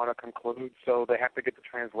what they want to conclude, so they have to get the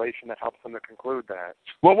translation that helps them to conclude that.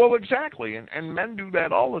 Well, exactly, and men do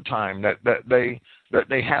that all the time. That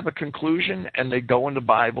they have a conclusion and they go in the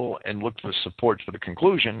Bible and look for support for the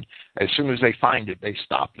conclusion. As soon as they find it, they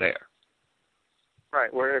stop there.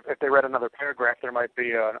 Right. Where if they read another paragraph, there might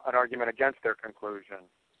be an argument against their conclusion.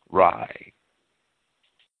 Right.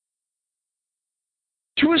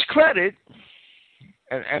 To his credit.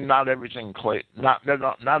 And not everything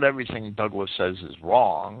not everything Douglas says is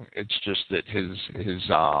wrong. It's just that his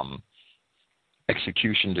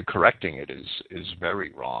execution to correcting it is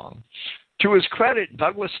very wrong. To his credit,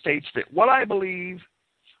 Douglas states that while I believe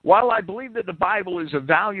that the Bible is a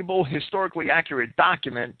valuable, historically accurate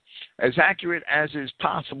document, as accurate as is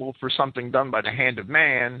possible for something done by the hand of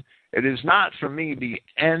man, it is not for me the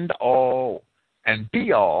end all and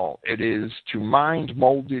be all. It is to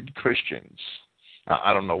mind-molded Christians.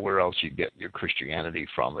 I don't know where else you get your Christianity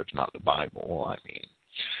from if not the Bible. I mean,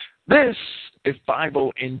 this, if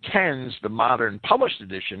Bible intends the modern published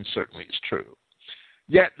edition, certainly is true.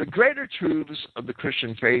 Yet the greater truths of the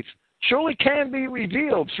Christian faith surely can be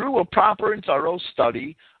revealed through a proper and thorough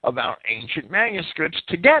study of our ancient manuscripts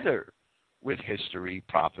together with history,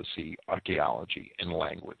 prophecy, archaeology, and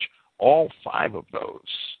language. All 5 of those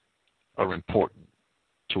are important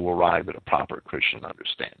to arrive at a proper Christian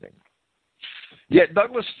understanding. Yet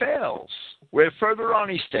Douglas fails, where further on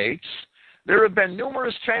he states, there have been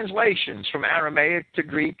numerous translations from Aramaic to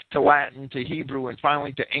Greek to Latin to Hebrew and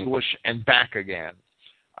finally to English and back again.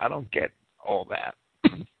 I don't get all that.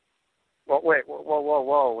 Well, wait,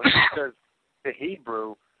 whoa. When it says the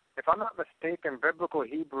Hebrew, if I'm not mistaken, biblical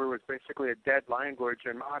Hebrew is basically a dead language,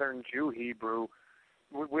 and modern Jew Hebrew,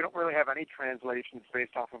 we don't really have any translations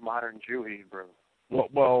based off of modern Jew Hebrew.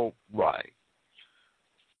 Well, right.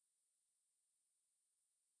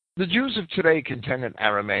 The Jews of today contend that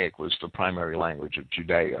Aramaic was the primary language of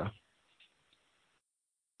Judea.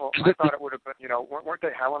 Well, I thought it would have been, weren't they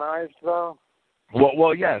Hellenized, though?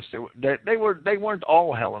 Well, yes. They weren't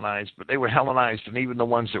all Hellenized, but they were Hellenized, and even the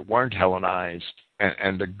ones that weren't Hellenized,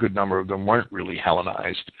 and a good number of them weren't really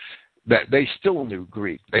Hellenized, that they still knew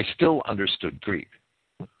Greek. They still understood Greek.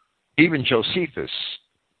 Even Josephus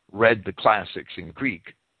read the classics in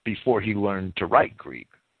Greek before he learned to write Greek,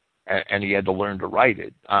 and he had to learn to write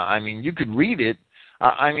it. I mean, you could read it.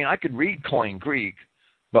 I could read Koine Greek,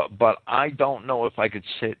 but I don't know if I could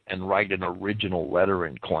sit and write an original letter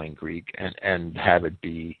in Koine Greek and have it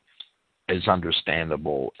be as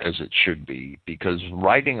understandable as it should be, because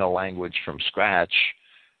writing a language from scratch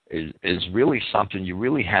is really something you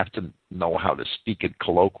really have to know how to speak it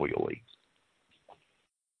colloquially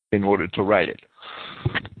in order to write it.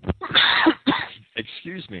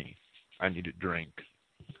 Excuse me, I need a drink.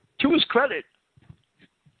 To his credit,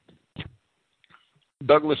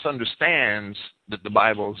 Douglas understands that the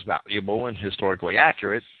Bible is valuable and historically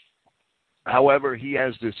accurate. However, he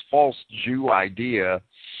has this false Jew idea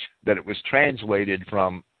that it was translated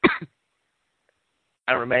from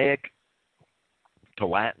Aramaic to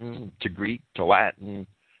Latin to Greek to Latin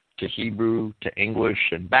to Hebrew to English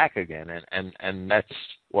and back again, and that's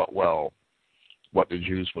what the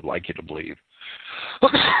Jews would like you to believe.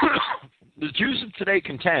 The Jews of today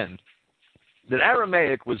contend that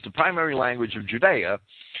Aramaic was the primary language of Judea,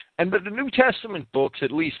 and that the New Testament books,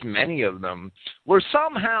 at least many of them, were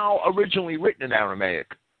somehow originally written in Aramaic.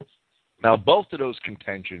 Now, both of those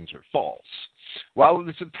contentions are false. While it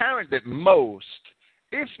is apparent that most,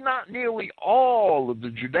 if not nearly all, of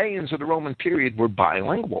the Judeans of the Roman period were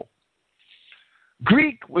bilingual,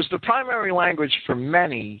 Greek was the primary language for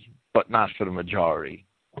many, but not for the majority.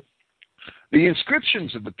 The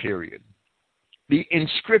inscriptions of the period, the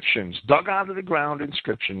inscriptions, dug out of the ground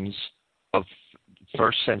inscriptions of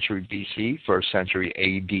 1st century BC, 1st century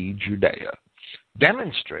AD Judea,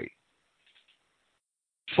 demonstrate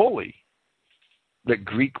fully that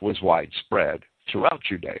Greek was widespread throughout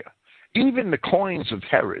Judea. Even the coins of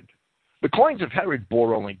Herod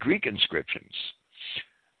bore only Greek inscriptions.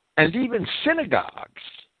 And even synagogues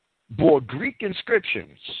bore Greek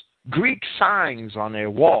inscriptions, Greek signs on their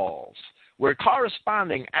walls, where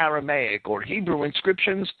corresponding Aramaic or Hebrew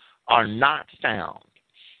inscriptions are not found.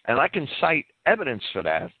 And I can cite evidence for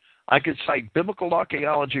that. I could cite Biblical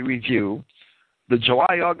Archaeology Review, the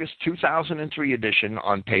July-August 2003 edition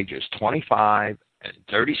on pages 25 and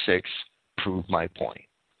 36 prove my point.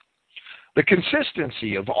 The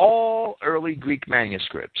consistency of all early Greek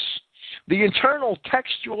manuscripts, the internal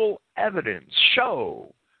textual evidence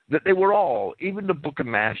show that they were all, even the book of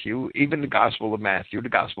Matthew, even the Gospel of Matthew, the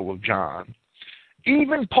Gospel of John,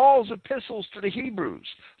 even Paul's epistles to the Hebrews.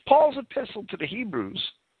 Paul's epistle to the Hebrews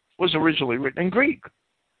was originally written in Greek.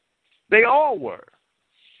 They all were.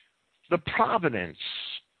 The provenance,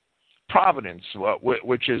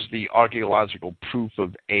 which is the archaeological proof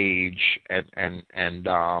of age and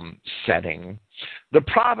setting, the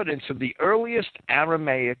provenance of the earliest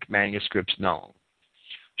Aramaic manuscripts known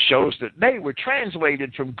shows that they were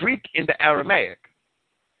translated from Greek into Aramaic,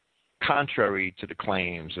 contrary to the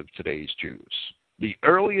claims of today's Jews. The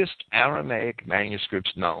earliest Aramaic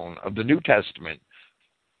manuscripts known of the New Testament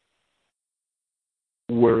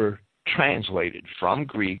were translated from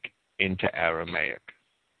Greek into Aramaic.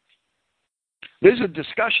 There's a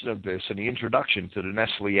discussion of this in the introduction to the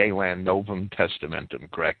Nestle Aland Novum Testamentum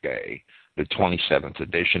Graecae, the 27th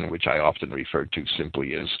edition, which I often refer to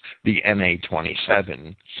simply as the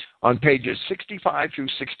NA27, on pages 65 through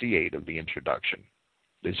 68 of the introduction.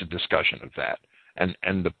 There's a discussion of that.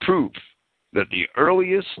 And the proof that the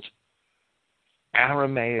earliest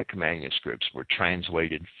Aramaic manuscripts were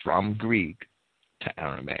translated from Greek to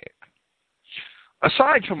Aramaic.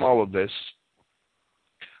 Aside from all of this,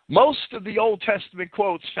 most of the Old Testament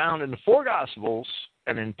quotes found in the four Gospels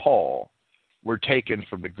and in Paul were taken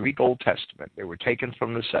from the Greek Old Testament. They were taken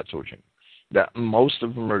from the Septuagint. That most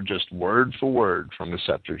of them are just word for word from the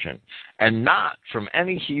Septuagint, and not from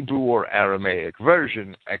any Hebrew or Aramaic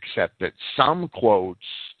version, except that some quotes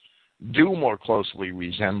do more closely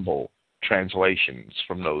resemble translations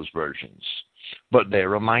from those versions. But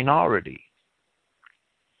they're a minority.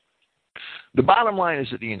 The bottom line is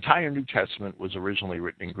that the entire New Testament was originally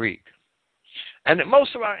written in Greek. And that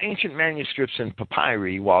most of our ancient manuscripts and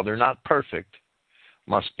papyri, while they're not perfect,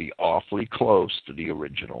 must be awfully close to the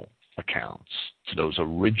original accounts, to those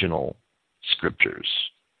original scriptures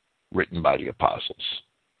written by the apostles.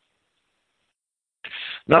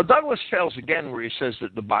 Now, Douglas fails again where he says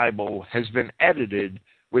that the Bible has been edited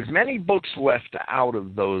with many books left out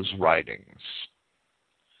of those writings.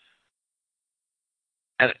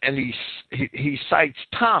 And he cites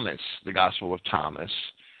Thomas, the Gospel of Thomas,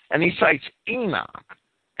 and he cites Enoch,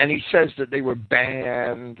 and he says that they were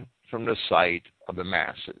banned from the sight of the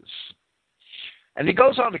masses. And he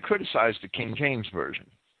goes on to criticize the King James Version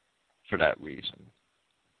for that reason,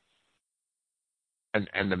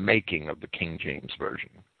 and the making of the King James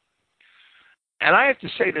Version. And I have to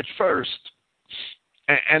say that first,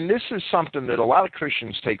 and this is something that a lot of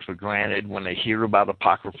Christians take for granted when they hear about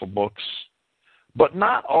apocryphal books, but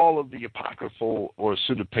not all of the apocryphal or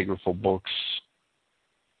pseudepigraphal books,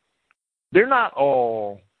 they're not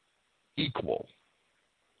all equal.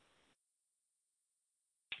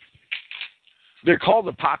 They're called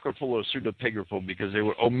apocryphal or pseudepigraphal because they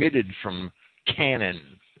were omitted from canon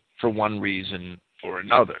for one reason or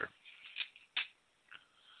another.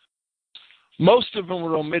 Most of them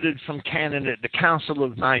were omitted from canon at the Council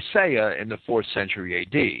of Nicaea in the 4th century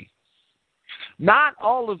A.D. Not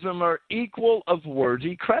all of them are equal of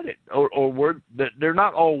worthy credit, they're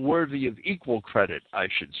not all worthy of equal credit, I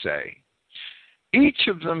should say. Each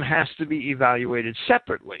of them has to be evaluated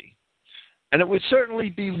separately, and it would certainly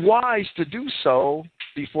be wise to do so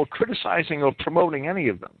before criticizing or promoting any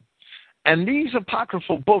of them. And these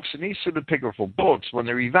apocryphal books and these pseudepigraphal books, when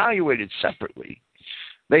they're evaluated separately,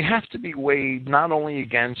 they have to be weighed not only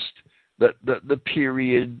against the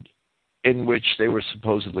period in which they were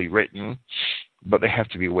supposedly written, but they have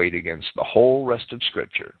to be weighed against the whole rest of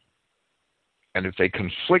Scripture. And if they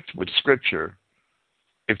conflict with Scripture,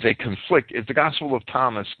 if the Gospel of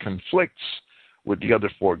Thomas conflicts with the other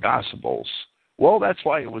 4 Gospels, well, that's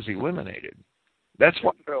why it was eliminated. That's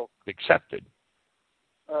why it was accepted.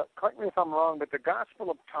 Correct me if I'm wrong, but the Gospel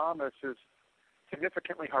of Thomas is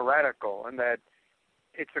significantly heretical in that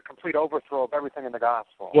it's a complete overthrow of everything in the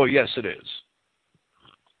Gospel. Well, yes, it is.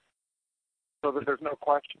 So that there's no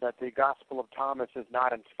question that the Gospel of Thomas is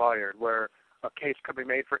not inspired, where a case could be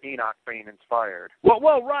made for Enoch being inspired.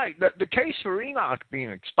 Well, right. The case for Enoch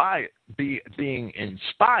being inspired,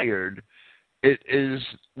 it is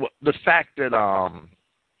the fact that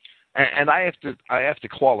and I have to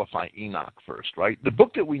qualify Enoch first, right? The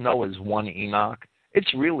book that we know as 1 Enoch,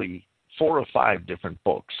 it's really 4 or 5 different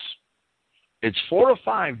books. It's 4 or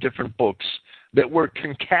 5 different books that were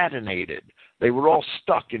concatenated. They were all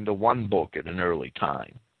stuck into one book at an early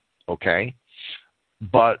time, okay?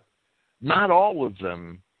 But not all of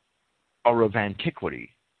them are of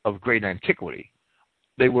antiquity, of great antiquity.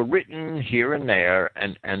 They were written here and there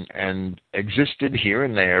and existed here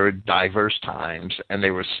and there at diverse times, and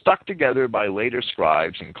they were stuck together by later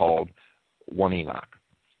scribes and called 1 Enoch.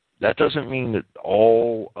 That doesn't mean that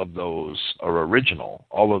all of those are original.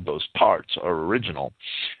 All of those parts are original,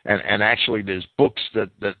 and actually, there's books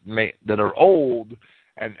that are old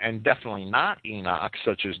and definitely not Enoch,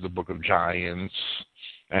 such as the Book of Giants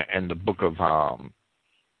and the Book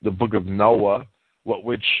of Noah,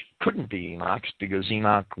 which couldn't be Enoch's because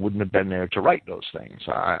Enoch wouldn't have been there to write those things.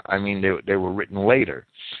 I mean, they were written later,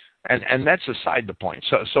 and that's aside the point.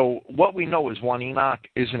 So what we know as 1 Enoch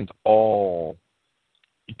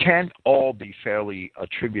can't all be fairly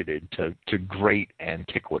attributed to great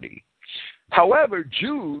antiquity. However,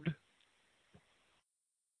 Jude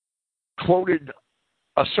quoted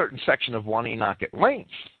a certain section of 1 Enoch at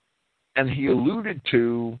length, and he alluded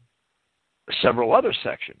to several other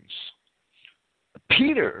sections.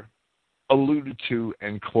 Peter alluded to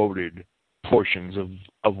and quoted portions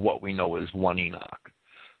of what we know as 1 Enoch.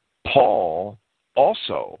 Paul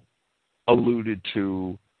also alluded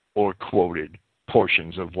to or quoted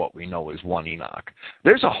portions of what we know as 1 Enoch.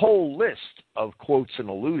 There's a whole list of quotes and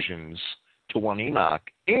allusions to 1 Enoch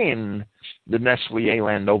in the Nestle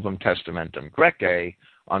Eland Novum Testamentum Graece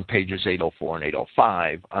on pages 804 and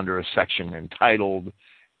 805 under a section entitled,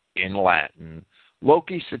 in Latin,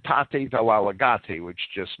 Loci citate vel allegati, which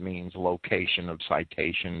just means location of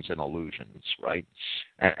citations and allusions, right?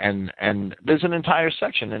 And there's an entire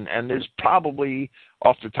section, and there's probably,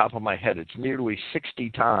 off the top of my head, it's nearly 60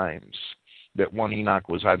 times that 1 Enoch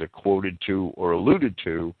was either quoted to or alluded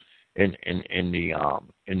to in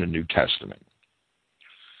the New Testament.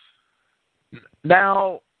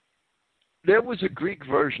 Now, there was a Greek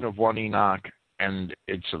version of 1 Enoch, and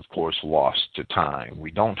it's of course lost to time.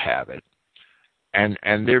 We don't have it. And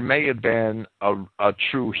there may have been a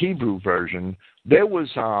true Hebrew version. There was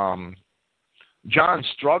John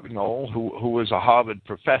Strugnall, who was a Harvard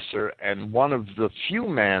professor and one of the few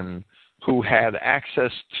men who had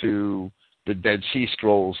access to the Dead Sea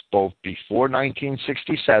Scrolls both before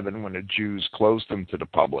 1967, when the Jews closed them to the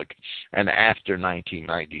public, and after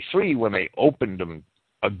 1993, when they opened them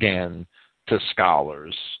again to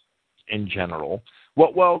scholars in general.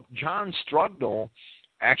 Well, John Strugnall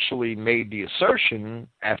actually made the assertion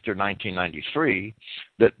after 1993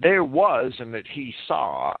 that there was and that he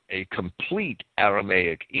saw a complete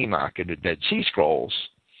Aramaic Enoch in the Dead Sea Scrolls,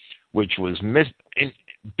 which was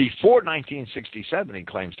before 1967 he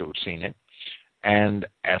claims to have seen it, and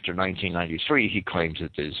after 1993 he claims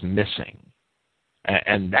it is missing.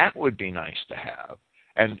 And that would be nice to have.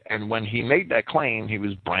 And when he made that claim, he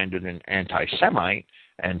was branded an anti-Semite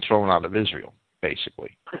and thrown out of Israel,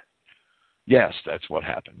 basically. Yes, that's what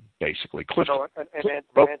happened, basically. So,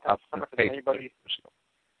 anti-Semite is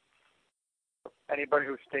anybody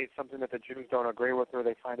who states something that the Jews don't agree with or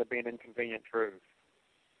they find to be an inconvenient truth.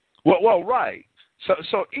 Well, right.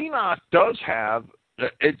 So Enoch does have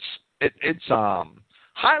it's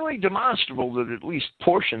highly demonstrable that at least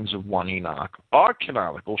portions of 1 Enoch are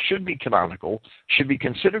canonical, should be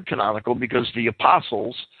considered canonical, because the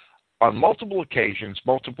apostles, on multiple occasions,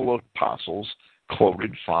 multiple apostles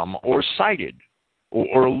quoted from or cited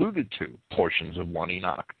or alluded to portions of 1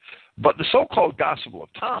 Enoch. But the so-called Gospel of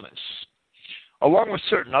Thomas, along with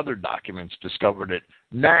certain other documents discovered at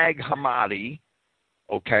Nag Hammadi,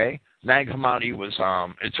 okay? Nag Hammadi was,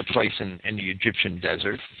 it's a place in the Egyptian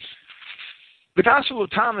desert. The Gospel of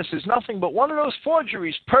Thomas is nothing but one of those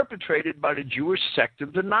forgeries perpetrated by the Jewish sect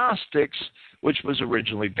of the Gnostics, which was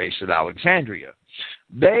originally based at Alexandria.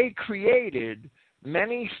 They created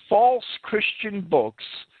many false Christian books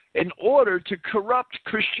in order to corrupt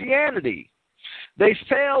Christianity. They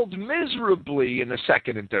failed miserably in the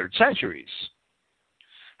 2nd and 3rd centuries.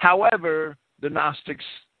 However, the Gnostics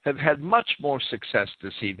have had much more success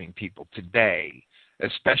deceiving people today,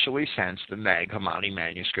 especially since the Nag Hammadi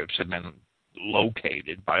manuscripts have been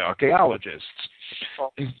located by archaeologists.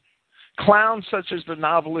 Clowns such as the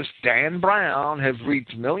novelist Dan Brown have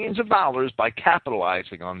reaped millions of dollars by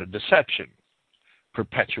capitalizing on the deception,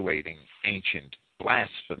 perpetuating ancient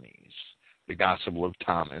blasphemies. The Gospel of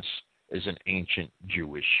Thomas is an ancient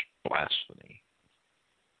Jewish blasphemy.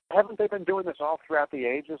 Haven't they been doing this all throughout the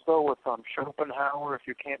ages, though, with Schopenhauer, if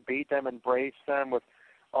you can't beat them, embrace them, with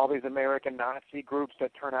all these American Nazi groups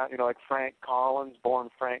that turn out, like Frank Collins, born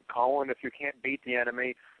Frank Cohen, if you can't beat the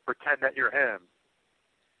enemy, pretend that you're him.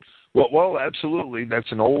 Well, absolutely.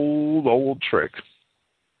 That's an old trick.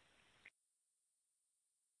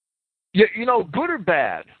 Yeah, good or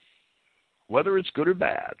bad, whether it's good or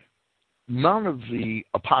bad, none of the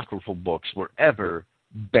apocryphal books were ever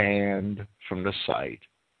banned from the sight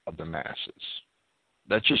of the masses.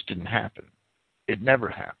 That just didn't happen. It never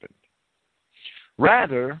happened.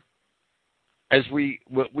 Rather, as we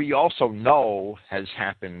also know has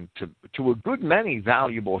happened to a good many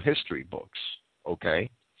valuable history books, okay?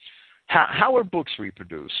 How are books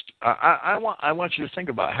reproduced? I want you to think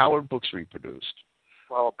about how are books reproduced.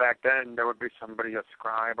 Well, back then, there would be somebody, a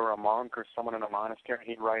scribe or a monk or someone in a monastery, and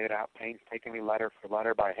he'd write it out painstakingly letter for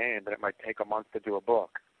letter by hand, and it might take a month to do a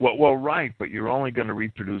book. Well, right, but you're only going to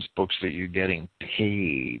reproduce books that you're getting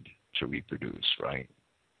paid to reproduce, right?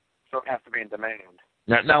 So it has to be in demand.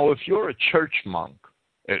 Now, if you're a church monk,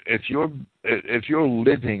 if you're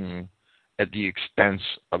living at the expense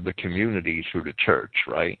of the community through the church,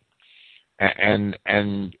 right, and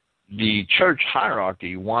the church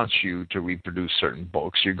hierarchy wants you to reproduce certain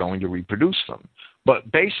books, you're going to reproduce them. But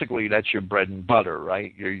basically, that's your bread and butter,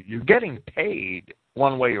 right? You're getting paid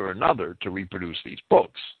one way or another to reproduce these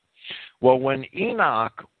books. Well, when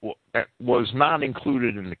Enoch was not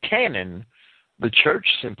included in the canon, the church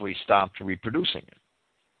simply stopped reproducing it.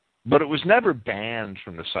 But it was never banned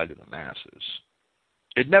from the sight of the masses.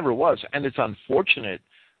 It never was, and it's unfortunate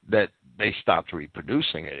that they stopped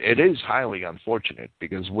reproducing it. It is highly unfortunate,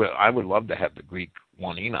 because I would love to have the Greek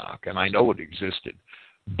 1 Enoch, and I know it existed.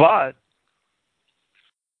 But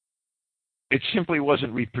it simply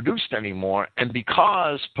wasn't reproduced anymore, and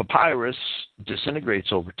because papyrus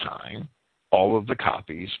disintegrates over time, all of the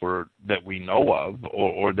copies that we know of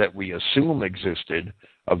or that we assume existed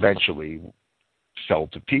eventually fell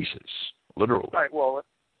to pieces, literally. Right, well,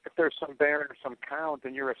 if there's some baron or some count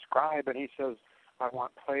and you're a scribe and he says, I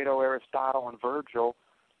want Plato, Aristotle, and Virgil,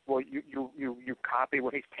 well, you copy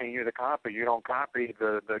what he's paying you to copy. You don't copy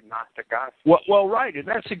the Gnostic gospel. Well, right, and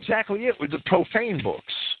that's exactly it with the profane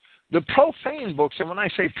books. The profane books, and when I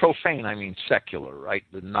say profane, I mean secular, right?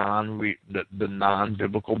 The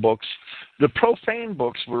non-biblical books. The profane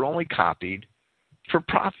books were only copied for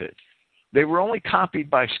profit. They were only copied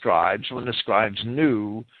by scribes when the scribes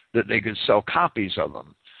knew that they could sell copies of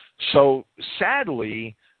them. So,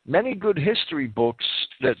 sadly, many good history books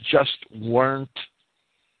that just weren't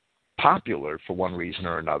popular for one reason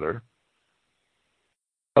or another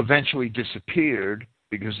eventually disappeared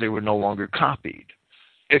because they were no longer copied.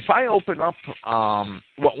 If I open up,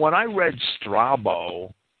 when I read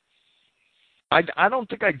Strabo, I don't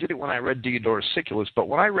think I did it when I read Diodorus Siculus, but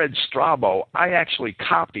when I read Strabo, I actually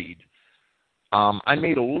copied, I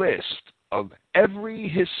made a list of every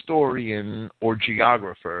historian or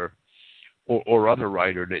geographer or other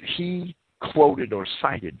writer that he quoted or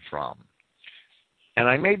cited from. And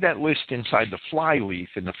I made that list inside the flyleaf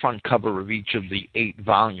in the front cover of each of the 8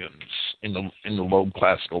 volumes in the Loeb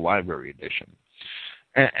Classical Library edition.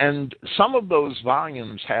 And some of those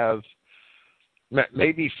volumes have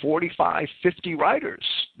maybe 45, 50 writers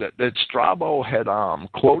that Strabo had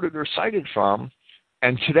quoted or cited from,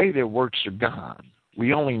 and today their works are gone.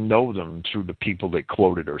 We only know them through the people that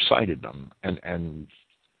quoted or cited them, and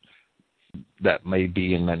that may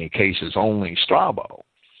be in many cases only Strabo.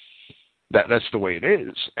 That's the way it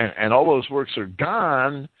is. And all those works are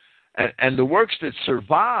gone, and the works that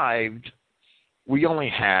survived we only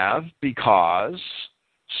have because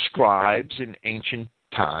scribes in ancient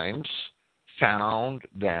times found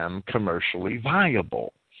them commercially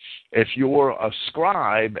viable. If you're a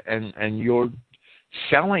scribe and you're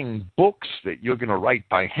selling books that you're going to write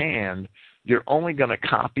by hand, you're only going to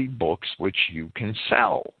copy books which you can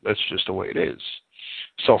sell. That's just the way it is.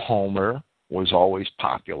 So Homer was always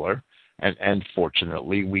popular, and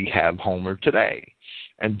fortunately we have Homer today,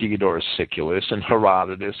 and Diodorus Siculus, and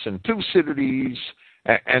Herodotus, and Thucydides,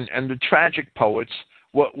 and the tragic poets.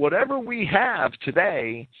 Whatever we have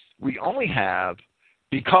today, we only have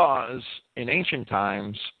because in ancient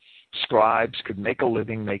times, scribes could make a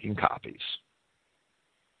living making copies.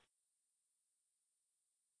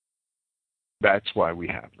 That's why we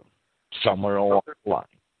have them, somewhere along the line.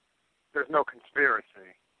 There's no conspiracy.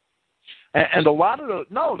 And a lot of those,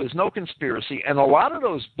 no, there's no conspiracy. And a lot of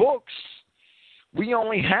those books we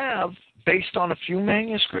only have based on a few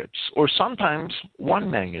manuscripts, or sometimes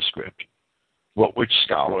one manuscript, which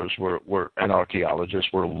scholars and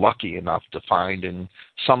archaeologists were lucky enough to find in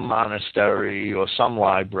some monastery or some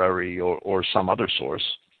library or some other source.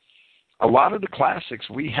 A lot of the classics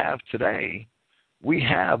we have today, we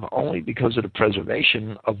have only because of the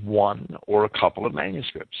preservation of one or a couple of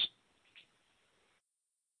manuscripts.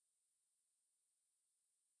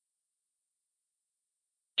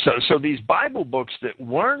 So these Bible books that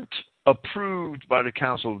weren't approved by the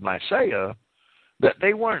Council of Nicaea, that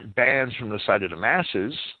they weren't banned from the sight of the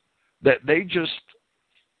masses, that they just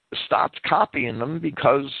stopped copying them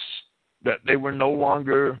because that they were no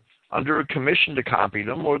longer under a commission to copy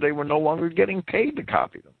them, or they were no longer getting paid to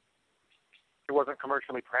copy them. It wasn't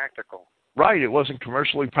commercially practical. Right, it wasn't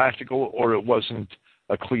commercially practical, or it wasn't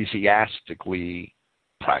ecclesiastically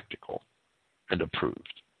practical and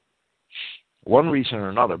approved. One reason or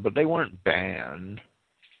another, but they weren't banned.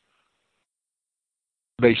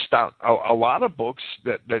 They stopped a lot of books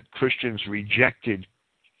that Christians rejected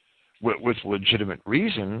with legitimate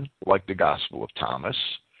reason, like the Gospel of Thomas.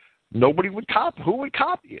 Nobody would copy. Who would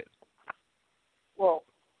copy it? Well,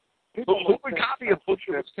 who would copy a book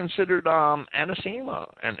that was considered anathema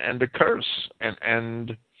and a curse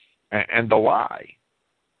and the lie?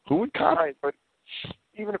 Who would copy? Right, but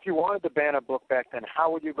even if you wanted to ban a book back then,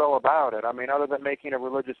 how would you go about it? I mean, other than making a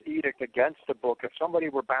religious edict against a book, if somebody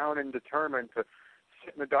were bound and determined to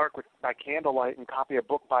sit in the dark by candlelight and copy a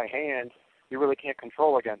book by hand, you really can't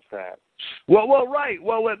control against that. Well, right.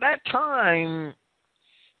 Well, at that time,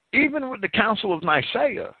 even with the Council of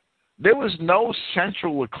Nicaea, there was no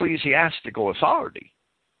central ecclesiastical authority.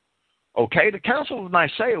 Okay, the Council of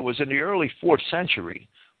Nicaea was in the early 4th century,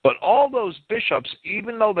 but all those bishops,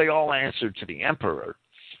 even though they all answered to the emperor,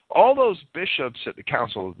 all those bishops at the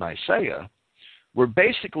Council of Nicaea were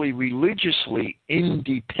basically religiously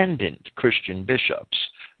independent Christian bishops.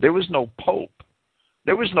 There was no pope.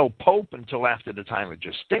 There was no pope until after the time of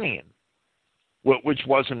Justinian, which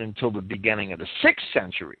wasn't until the beginning of the 6th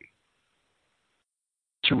century,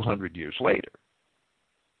 200 years later.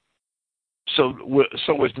 So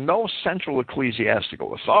with no central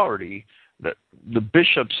ecclesiastical authority, the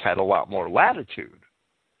bishops had a lot more latitude,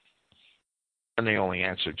 and they only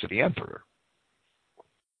answered to the emperor.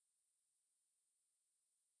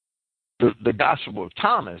 The Gospel of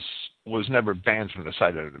Thomas was never banned from the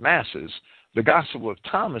sight of the masses. The Gospel of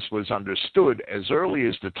Thomas was understood as early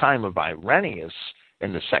as the time of Irenaeus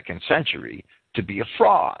in the 2nd century to be a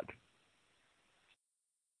fraud.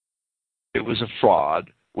 It was a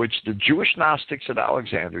fraud which the Jewish Gnostics at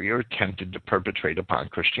Alexandria attempted to perpetrate upon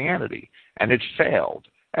Christianity. And it failed.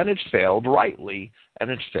 And it failed rightly.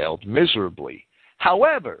 And it failed miserably.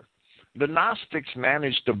 However, the Gnostics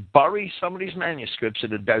managed to bury some of these manuscripts in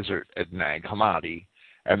the desert at Nag Hammadi,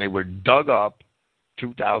 and they were dug up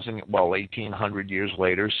 1,800 years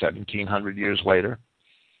later, 1,700 years later,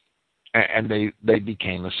 and they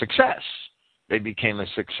became a success. They became a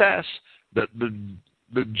success.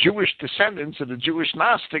 The Jewish descendants of the Jewish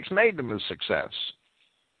Gnostics made them a success.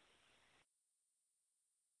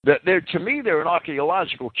 To me, they're an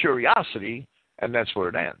archaeological curiosity, and that's where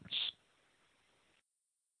it ends.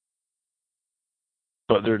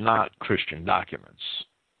 but they're not Christian documents.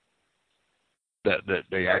 That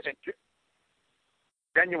they actually.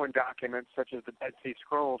 Genuine documents such as the Dead Sea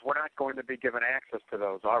Scrolls, we're not going to be given access to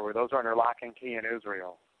those, are we? Those are under lock and key in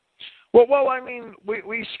Israel. Well, I mean,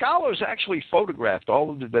 we scholars actually photographed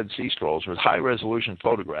all of the Dead Sea Scrolls with high-resolution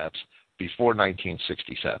photographs before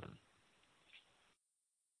 1967.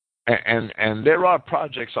 And there are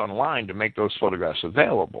projects online to make those photographs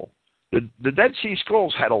available. The Dead Sea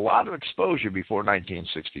Scrolls had a lot of exposure before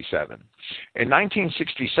 1967. In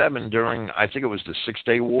 1967, during, I think it was the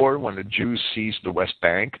Six-Day War, when the Jews seized the West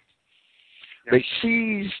Bank, they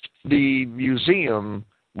seized the museum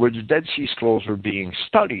where the Dead Sea Scrolls were being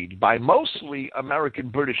studied by mostly American,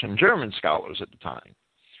 British, and German scholars at the time.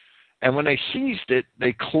 And when they seized it,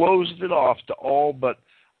 they closed it off to all but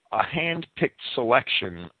a hand-picked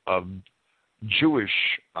selection of Jewish,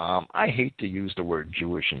 I hate to use the word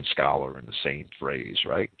Jewish and scholar in the same phrase,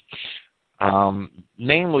 right?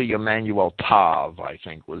 Namely, Emmanuel Tav, I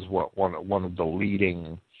think, was one of the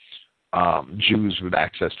leading Jews with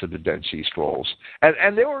access to the Dead Sea Scrolls.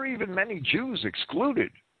 And there were even many Jews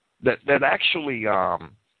excluded that actually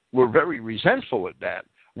were very resentful at that.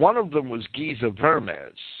 One of them was Giza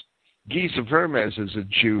Vermes. Giza Vermes is a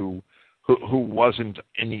Jew who wasn't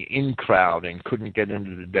in the in crowd and couldn't get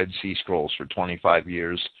into the Dead Sea Scrolls for 25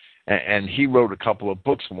 years, and he wrote a couple of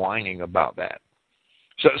books whining about that.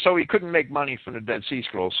 So he couldn't make money from the Dead Sea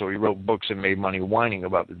Scrolls, so he wrote books and made money whining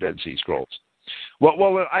about the Dead Sea Scrolls.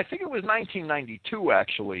 Well, I think it was 1992,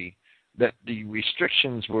 actually, that the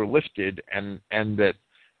restrictions were lifted and that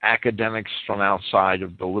academics from outside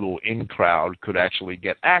of the little in crowd could actually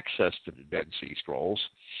get access to the Dead Sea Scrolls.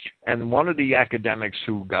 And one of the academics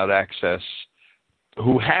who got access,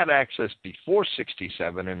 who had access before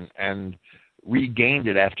 67 and regained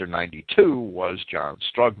it after 92 was John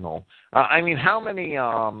Strugnall. I mean, how many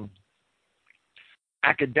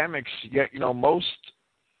academics, most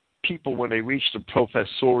people when they reach the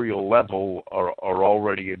professorial level are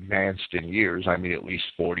already advanced in years, I mean at least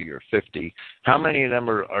 40 or 50. How many of them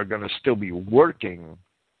are going to still be working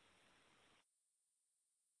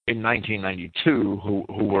in 1992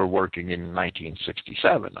 who were working in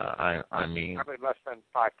 1967? I mean... Probably less than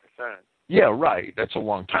 5%. Yeah, right. That's a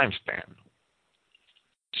long time span.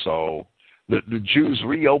 So the Jews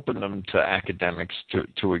reopened them to academics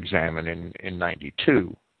to examine in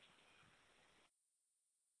 92.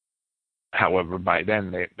 However, by then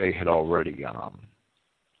they had already,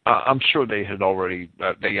 I'm sure they had already,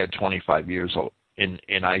 they had 25 years in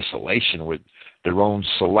isolation with their own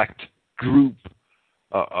select group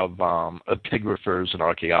of epigraphers and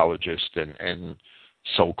archaeologists and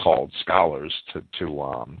so-called scholars to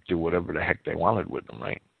do whatever the heck they wanted with them,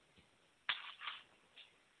 right?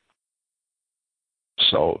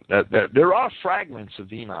 So there are fragments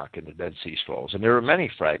of Enoch in the Dead Sea Scrolls, and there are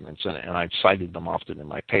many fragments, and I've cited them often in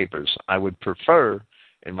my papers. I would prefer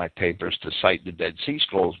in my papers to cite the Dead Sea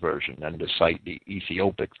Scrolls version than to cite the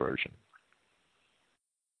Ethiopic version.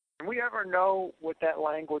 Can we ever know what that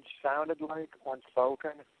language sounded like when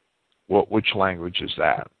spoken? Which language is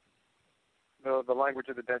that? The language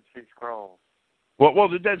of the Dead Sea Scrolls. Well,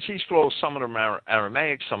 the Dead Sea Scrolls, some of them are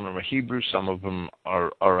Aramaic, some of them are Hebrew, some of them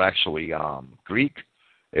are actually Greek.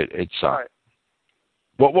 It's right.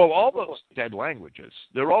 Well, all those dead languages.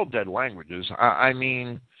 They're all dead languages. I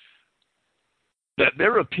mean, that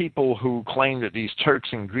there are people who claim that these Turks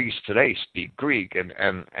in Greece today speak Greek,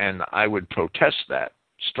 and I would protest that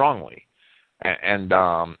strongly. And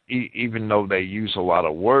even though they use a lot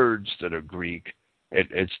of words that are Greek,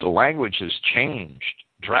 it's the language has changed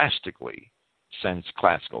drastically since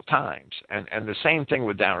classical times. And the same thing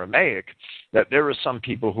with Aramaic, that there are some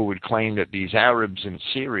people who would claim that these Arabs in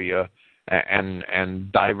Syria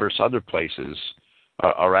and diverse other places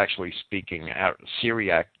are actually speaking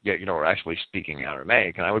Syriac, are actually speaking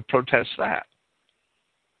Aramaic, and I would protest that.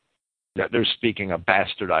 That they're speaking a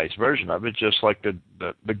bastardized version of it, just like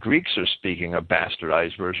the Greeks are speaking a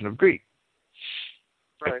bastardized version of Greek.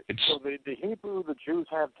 Right. So the Hebrew the Jews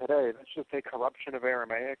have today, that's just a corruption of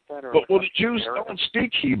Aramaic then? Or well, the Jews don't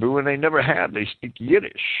speak Hebrew, and they never have. They speak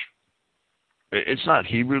Yiddish. It's not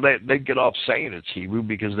Hebrew. They get off saying it's Hebrew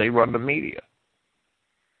because they run the media.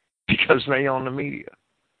 Because they own the media.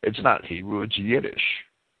 It's not Hebrew, it's Yiddish.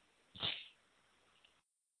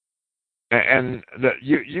 And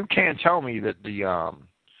you can't tell me that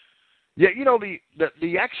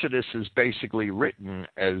the Exodus is basically written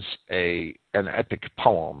as an epic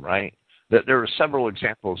poem, right? That there are several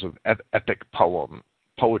examples of epic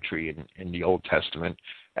poetry in the Old Testament,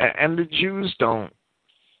 and the Jews don't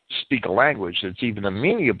speak a language that's even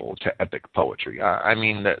amenable to epic poetry. I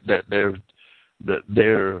mean that their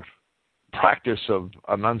practice of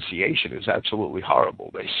enunciation is absolutely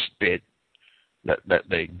horrible. They spit, that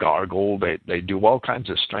they gargle, they do all kinds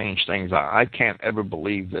of strange things. I can't ever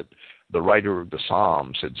believe that the writer of the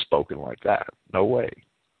Psalms had spoken like that. No way.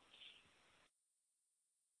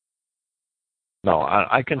 No,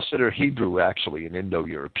 I consider Hebrew actually an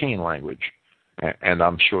Indo-European language, and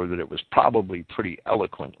I'm sure that it was probably pretty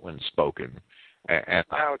eloquent when spoken. And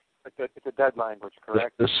now it's a dead language,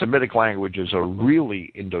 correct? The Semitic languages are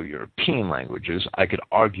really Indo-European languages. I could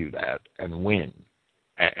argue that and win,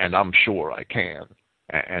 and I'm sure I can.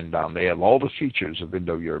 And they have all the features of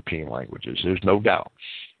Indo-European languages. There's no doubt.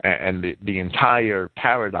 And the entire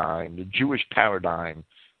paradigm, the Jewish paradigm,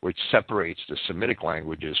 which separates the Semitic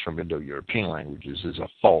languages from Indo-European languages, is a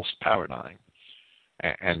false paradigm.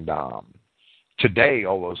 And today,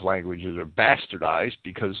 all those languages are bastardized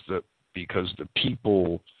because the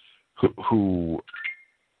people who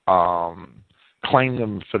claim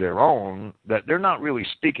them for their own, that they're not really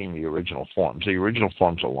speaking the original forms. The original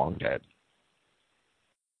forms are long dead.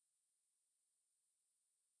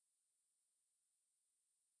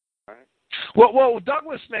 Well,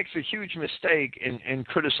 Douglas makes a huge mistake in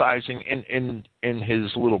criticizing, in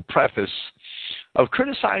his little preface, of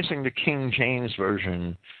criticizing the King James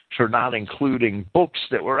Version for not including books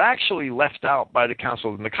that were actually left out by the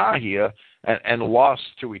Council of Nicaea and lost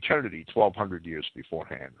to eternity 1,200 years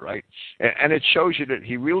beforehand, right? And it shows you that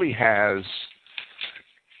he really has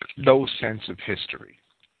no sense of history.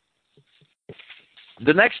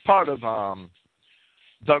 The next part of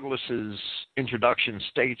Douglas's introduction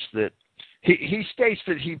states that he states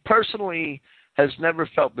that he personally has never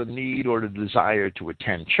felt the need or the desire to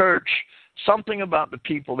attend church. Something about the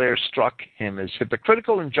people there struck him as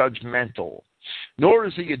hypocritical and judgmental. Nor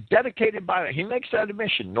is he a dedicated Bible. He makes that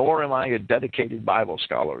admission. Nor am I a dedicated Bible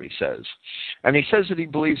scholar, he says. And he says that he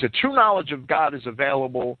believes that true knowledge of God is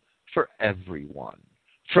available for everyone,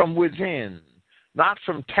 from within, not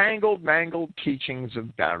from tangled, mangled teachings of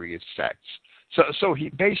various sects. So he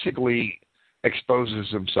basically exposes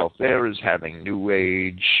himself there as having New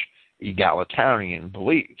Age egalitarian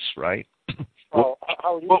beliefs, right? Well,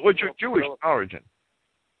 what was your Jewish origin?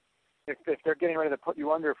 If they're getting ready to put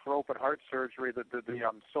you under for open heart surgery, the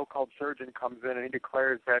so-called surgeon comes in and he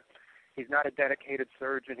declares that he's not a dedicated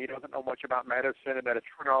surgeon, he doesn't know much about medicine, and that a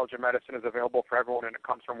true knowledge of medicine is available for everyone and it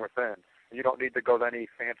comes from within. And you don't need to go to any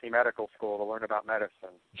fancy medical school to learn about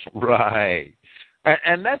medicine. Right.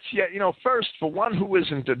 And that's, first, for one who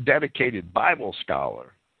isn't a dedicated Bible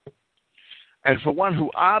scholar, and for one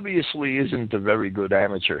who obviously isn't a very good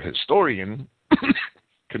amateur historian,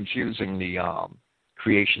 confusing the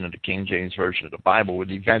creation of the King James Version of the Bible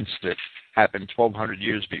with events that happened 1,200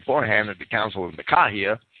 years beforehand at the Council of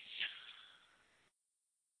Nicaea,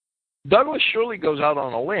 Douglas surely goes out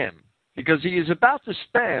on a limb because he is about to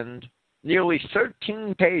spend nearly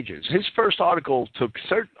 13 pages. His first article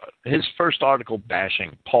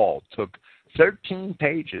bashing Paul took 13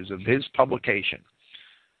 pages of his publication.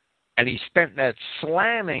 And he spent that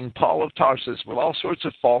slamming Paul of Tarsus with all sorts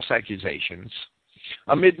of false accusations,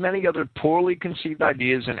 amid many other poorly conceived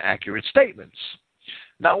ideas and accurate statements.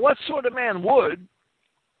 Now, what sort of man would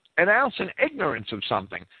announce an ignorance of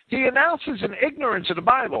something? He announces an ignorance of the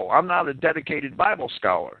Bible. I'm not a dedicated Bible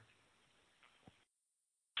scholar.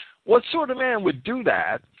 What sort of man would do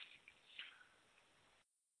that,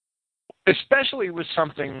 especially with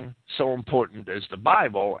something so important as the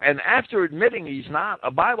Bible, and after admitting he's not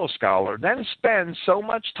a Bible scholar, then spend so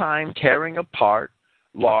much time tearing apart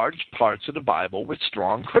large parts of the Bible with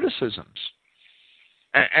strong criticisms?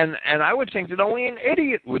 And I would think that only an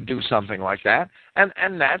idiot would do something like that,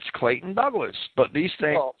 and that's Clayton Douglas. But these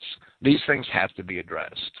things have to be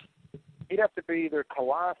addressed. He'd have to be either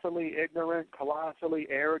colossally ignorant, colossally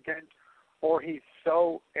arrogant, or he's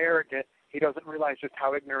so arrogant he doesn't realize just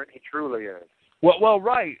how ignorant he truly is. Well,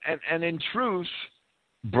 right. And in truth,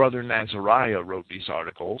 Brother Nazariah wrote these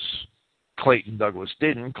articles. Clayton Douglas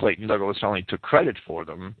didn't. Clayton Douglas only took credit for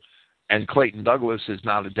them. And Clayton Douglas is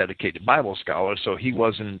not a dedicated Bible scholar, so he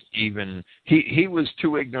wasn't even... He was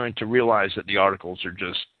too ignorant to realize that the articles are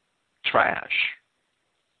just trash.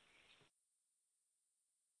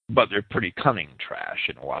 But they're pretty cunning trash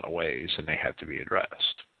in a lot of ways, and they have to be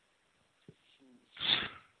addressed.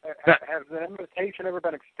 Has an invitation ever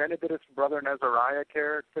been extended to this Brother Nazariah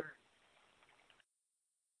character?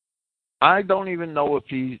 I don't even know if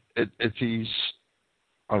he's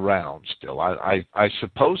around still. I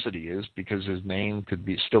suppose that he is, because his name could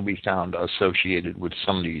still be found associated with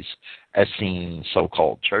some of these Essene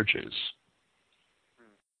so-called churches.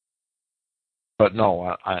 But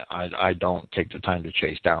no, I don't take the time to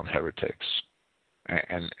chase down heretics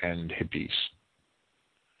and hippies.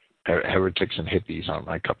 Heretics and hippies aren't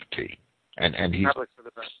my cup of tea. And he's Probably for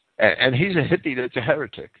the best. and he's a hippie that's a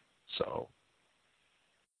heretic. So,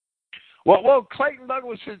 well, Clayton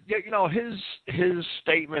Douglas, his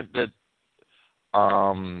statement that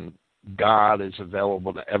God is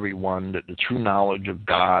available to everyone, that the true knowledge of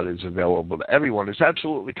God is available to everyone, is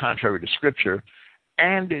absolutely contrary to Scripture,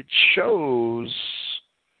 and it shows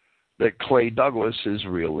that Clay Douglas is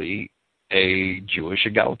really a Jewish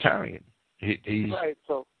egalitarian. He's right.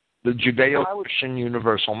 So the Judeo-Christian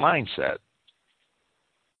universal mindset.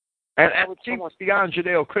 And it's beyond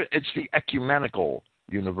Judeo-Christian, it's the ecumenical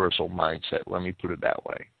universal mindset, let me put it that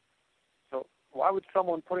way. So why would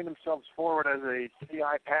someone putting themselves forward as a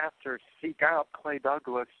CI pastor seek out Clay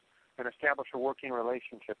Douglas and establish a working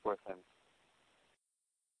relationship with him?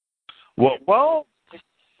 Well,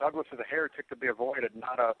 Douglas is a heretic to be avoided,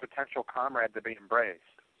 not a potential comrade to be embraced.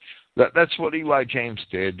 That's what Eli James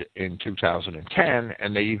did in 2010,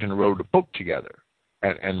 and they even wrote a book together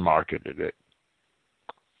and marketed it.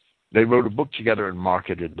 They wrote a book together and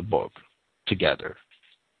marketed the book together.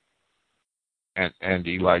 And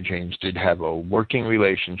Eli James did have a working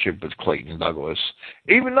relationship with Clayton Douglas,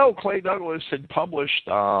 even though Clay Douglas had published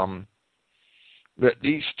that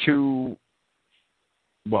these two,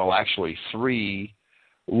 well, actually three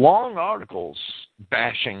long articles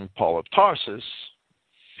bashing Paul of Tarsus.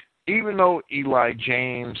 Even though Eli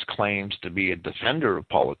James claims to be a defender of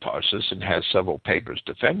Paul of Tarsus and has several papers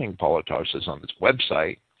defending Paul of Tarsus on his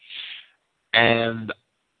website, and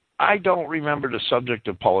I don't remember the subject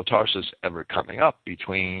of Paul of Tarsus ever coming up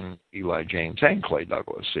between Eli James and Clay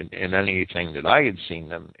Douglas in anything that I had seen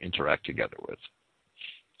them interact together with.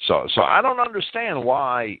 So I don't understand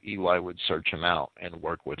why Eli would search him out and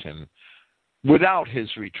work with him without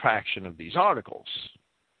his retraction of these articles.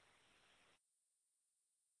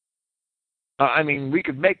 I mean, we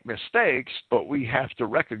could make mistakes, but we have to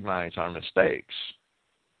recognize our mistakes.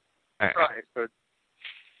 Right, but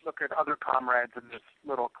look at other comrades in this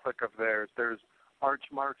little clique of theirs. There's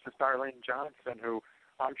Arch-Marxist Arlene Johnson, who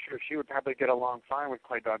I'm sure she would probably get along fine with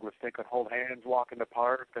Clay Douglas. They could hold hands, walk in the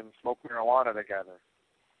park, and smoke marijuana together.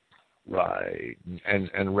 Right,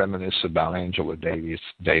 and reminisce about Angela Davis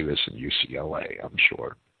and UCLA, I'm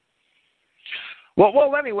sure.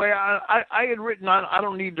 Well. Anyway, I had written. I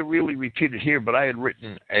don't need to really repeat it here, but I had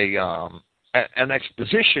written an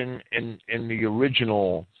exposition in the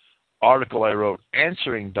original article I wrote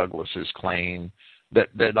answering Douglas's claim that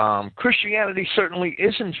Christianity certainly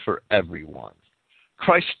isn't for everyone.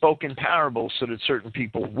 Christ spoke in parables so that certain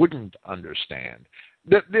people wouldn't understand.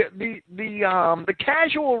 The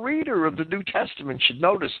casual reader of the New Testament should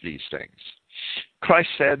notice these things. Christ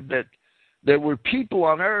said that there were people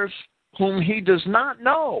on earth whom he does not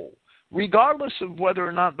know, regardless of whether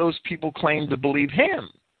or not those people claim to believe him.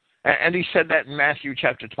 And he said that in Matthew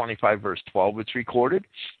chapter 25, verse 12, it's recorded.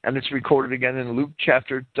 And it's recorded again in Luke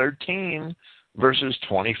chapter 13, verses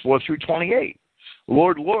 24 through 28.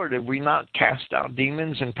 Lord, Lord, have we not cast out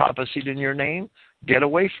demons and prophesied in your name? Get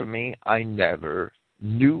away from me, I never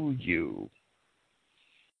knew you.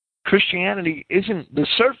 Christianity isn't, the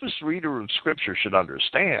surface reader of Scripture should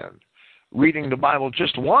understand, reading the Bible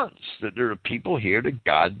just once, that there are people here that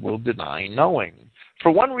God will deny knowing. For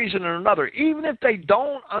one reason or another, even if they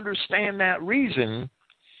don't understand that reason,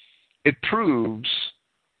 it proves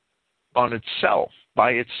on itself,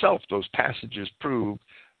 by itself, those passages prove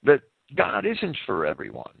that God isn't for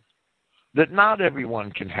everyone, that not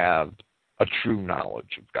everyone can have a true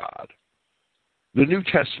knowledge of God. The New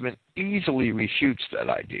Testament easily refutes that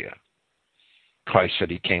idea. Christ said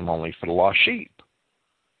he came only for the lost sheep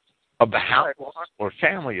of the house or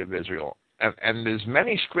family of Israel. And there's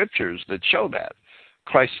many scriptures that show that.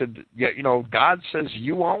 Christ said, God says,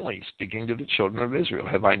 you only, speaking to the children of Israel,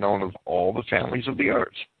 have I known of all the families of the earth.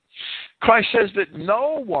 Christ says that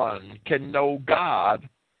no one can know God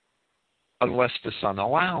unless the Son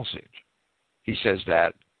allows it. He says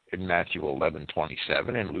that in Matthew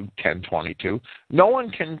 11:27 and Luke 10:22. No one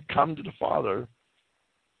can come to the Father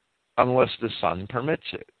unless the Son permits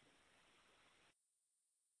it.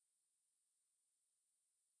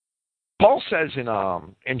 Paul says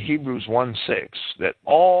in Hebrews 1:6 that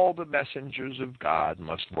all the messengers of God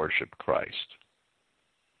must worship Christ.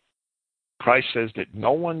 Christ says that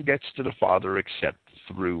no one gets to the Father except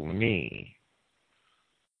through me.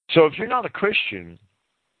 So if you're not a Christian,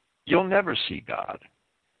 you'll never see God.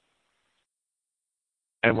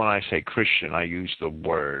 And when I say Christian, I use the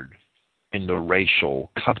word in the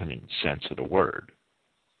racial covenant sense of the word.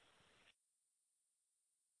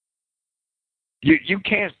 You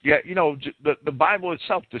can't, the Bible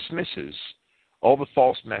itself dismisses all the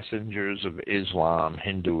false messengers of Islam,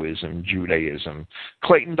 Hinduism, Judaism.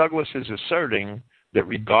 Clayton Douglas is asserting that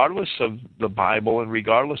regardless of the Bible and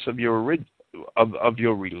regardless of your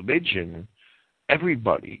religion,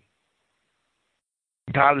 everybody,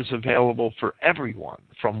 God is available for everyone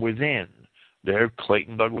from within. They're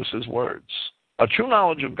Clayton Douglas's words. A true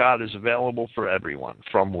knowledge of God is available for everyone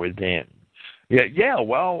from within.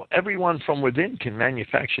 Well, everyone from within can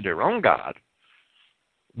manufacture their own God,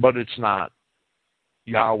 but it's not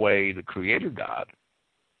Yahweh, the Creator God.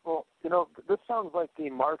 Well, this sounds like the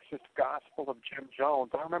Marxist gospel of Jim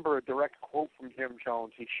Jones. I remember a direct quote from Jim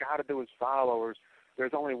Jones. He shouted to his followers,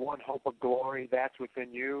 "There's only one hope of glory, that's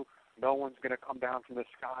within you. No one's going to come down from the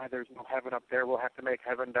sky. There's no heaven up there. We'll have to make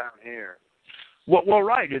heaven down here." Well,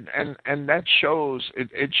 right, and that shows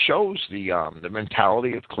it shows the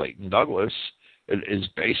mentality of Clayton Douglas. It is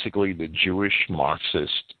basically the Jewish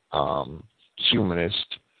Marxist,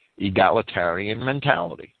 humanist, egalitarian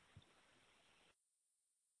mentality,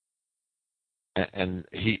 and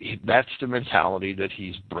that's the mentality that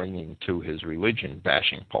he's bringing to his religion,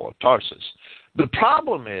 bashing Paul of Tarsus. The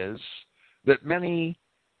problem is that many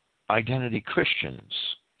identity Christians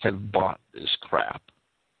have bought this crap.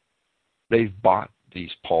 They've bought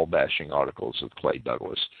these Paul-bashing articles of Clay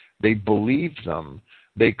Douglas. They believe them.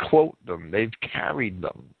 They quote them. They've carried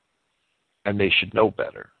them. And they should know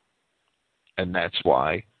better. And that's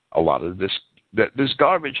why a lot of this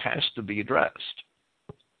garbage has to be addressed.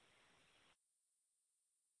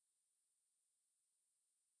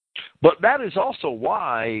 But that is also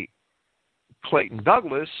why Clayton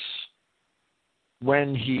Douglas,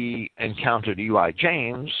 when he encountered Eli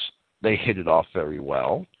James, they hit it off very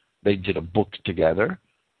well. They did a book together,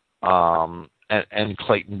 and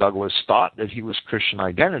Clayton Douglas thought that he was Christian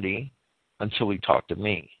Identity until he talked to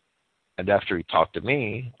me. And after he talked to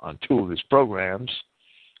me on 2 of his programs,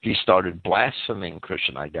 he started blaspheming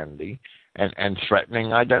Christian Identity and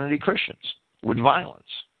threatening identity Christians with violence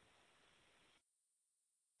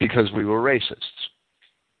because we were racists.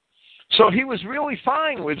 So he was really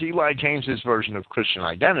fine with Eli James's version of Christian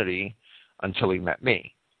Identity until he met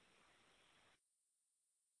me.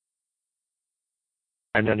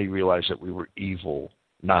 And then he realized that we were evil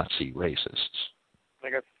Nazi racists. I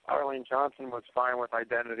guess Arlene Johnson was fine with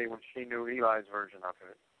Identity when she knew Eli's version of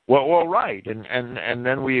it. Well, right. And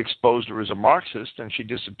then we exposed her as a Marxist, and she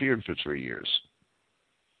disappeared for 3 years.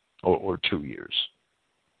 Or 2 years.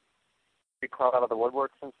 She crawled out of the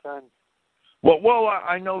woodwork since then? Well,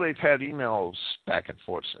 I know they've had emails back and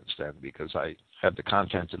forth since then because I had the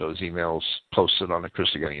content of those emails posted on the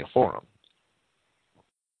Christogenea forum.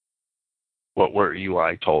 Where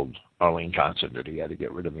Eli told Arlene Johnson that he had to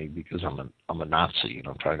get rid of me because I'm a Nazi and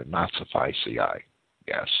I'm trying to Nazify CI.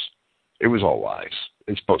 Yes, it was all lies.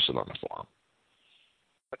 It's posted on the forum.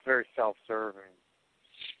 That's very self-serving.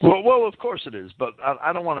 Well, of course it is, but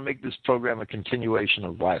I don't want to make this program a continuation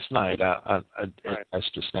of last night. It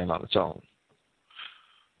has to stand on its own.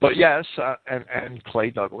 But yes, and Clay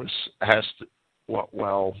Douglas has to.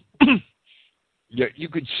 Well, you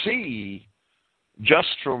could see just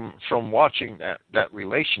from watching that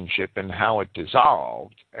relationship and how it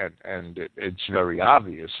dissolved, and it's very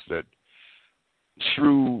obvious that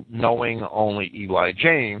through knowing only Eli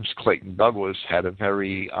James, Clayton Douglas had a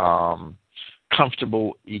very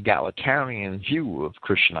comfortable egalitarian view of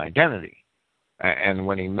Christian Identity. And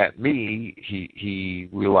when he met me, he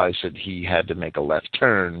realized that he had to make a left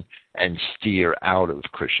turn and steer out of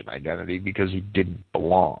Christian Identity because he didn't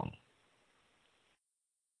belong.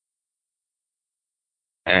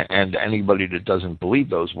 And anybody that doesn't believe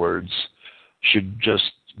those words should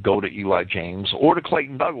just go to Eli James or to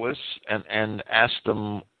Clayton Douglas and ask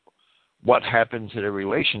them what happened to their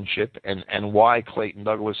relationship and why Clayton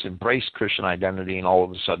Douglas embraced Christian Identity and all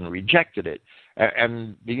of a sudden rejected it.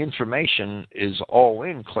 And the information is all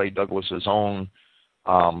in Clay Douglas's own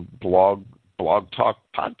blog talk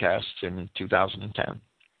podcasts in 2010.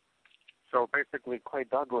 So basically, Clay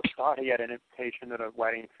Douglas thought he had an invitation at a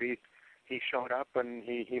wedding feast. He showed up and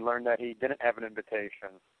he learned that he didn't have an invitation.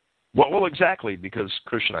 Well, exactly, because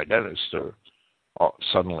Christian identists are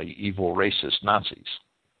suddenly evil, racist Nazis.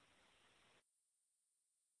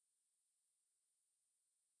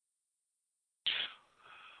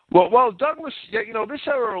 Well, Douglas, this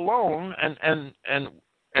error alone,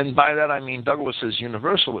 and by that I mean Douglas's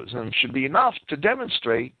universalism, should be enough to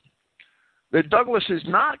demonstrate that Douglas is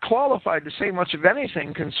not qualified to say much of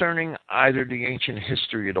anything concerning either the ancient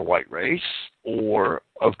history of the white race or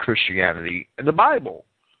of Christianity in the Bible.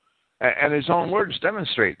 And his own words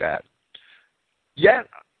demonstrate that. Yet,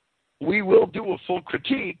 we will do a full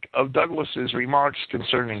critique of Douglas's remarks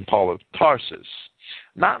concerning Paul of Tarsus.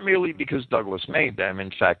 Not merely because Douglas made them.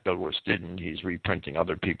 In fact, Douglas didn't. He's reprinting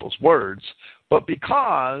other people's words. But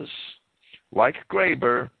because, like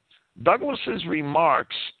Graeber, Douglas's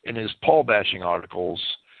remarks in his Paul-bashing articles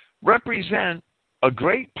represent a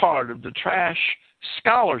great part of the trash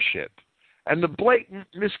scholarship and the blatant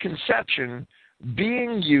misconception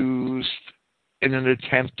being used in an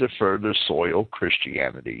attempt to further soil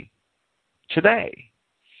Christianity today.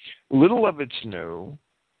 Little of it's new,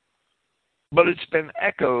 but it's been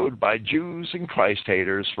echoed by Jews and Christ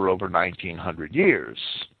haters for over 1900 years.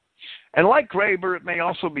 And like Graeber, it may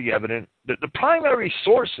also be evident that the primary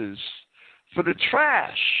sources for the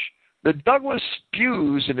trash that Douglas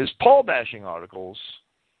spews in his Paul-bashing articles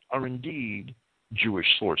are indeed Jewish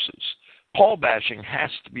sources. Paul-bashing has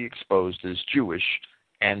to be exposed as Jewish,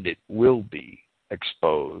 and it will be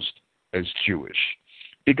exposed as Jewish.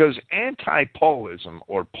 Because anti-Paulism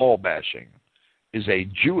or Paul-bashing is a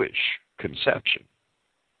Jewish conception.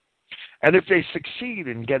 And if they succeed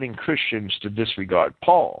in getting Christians to disregard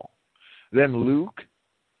Paul, then Luke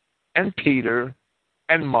and Peter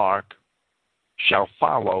and Mark shall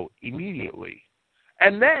follow immediately.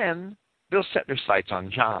 And then they'll set their sights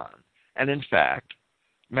on John. And in fact,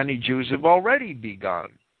 many Jews have already begun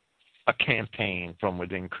a campaign from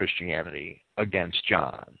within Christianity against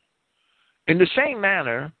John. In the same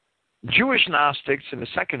manner, Jewish Gnostics in the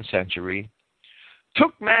 2nd century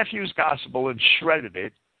took Matthew's gospel and shredded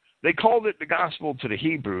it. They called it the gospel to the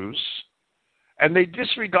Hebrews, and they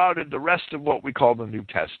disregarded the rest of what we call the New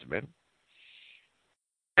Testament.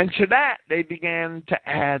 And to that, they began to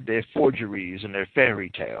add their forgeries and their fairy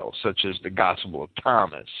tales, such as the Gospel of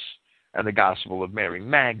Thomas and the Gospel of Mary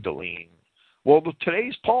Magdalene. Well,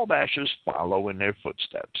 today's Paul bashers follow in their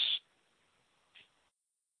footsteps.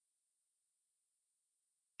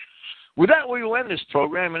 With that, we will end this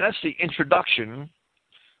program, and that's the introduction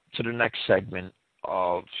to the next segment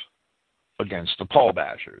of Against the Paul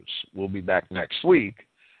Bashers. We'll be back next week,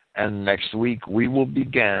 and next week we will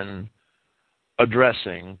begin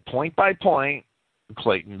addressing, point by point,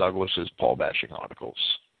 Clayton Douglas's Paul-bashing articles.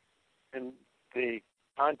 And the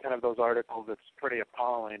content of those articles, it's pretty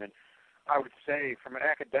appalling. And I would say, from an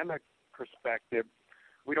academic perspective,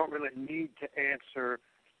 we don't really need to answer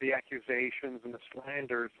the accusations and the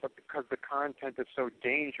slanders, but because the content is so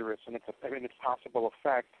dangerous and its possible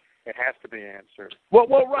effect, it has to be answered. Well,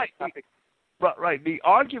 right. Right. The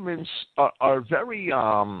arguments are very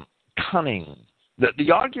cunning.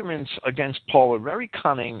 The arguments against Paul are very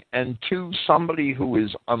cunning, and to somebody who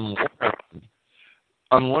is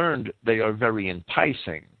unlearned, they are very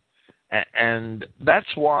enticing. And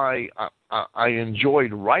that's why I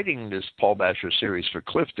enjoyed writing this Paul Basher series for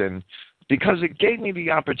Clifton, because it gave me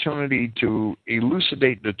the opportunity to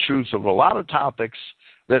elucidate the truth of a lot of topics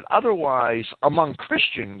that otherwise, among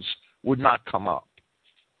Christians, would not come up.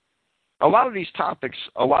 A lot of these topics,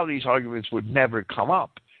 a lot of these arguments would never come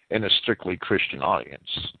up in a strictly Christian audience.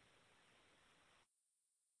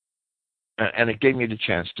 And it gave me the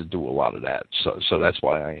chance to do a lot of that. So that's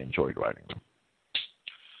why I enjoyed writing them.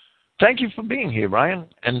 Thank you for being here, Ryan.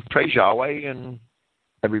 And praise Yahweh, and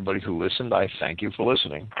everybody who listened, I thank you for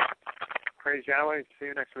listening. Praise Yahweh. See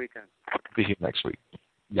you next weekend. Be here next week.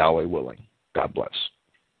 Yahweh willing. God bless.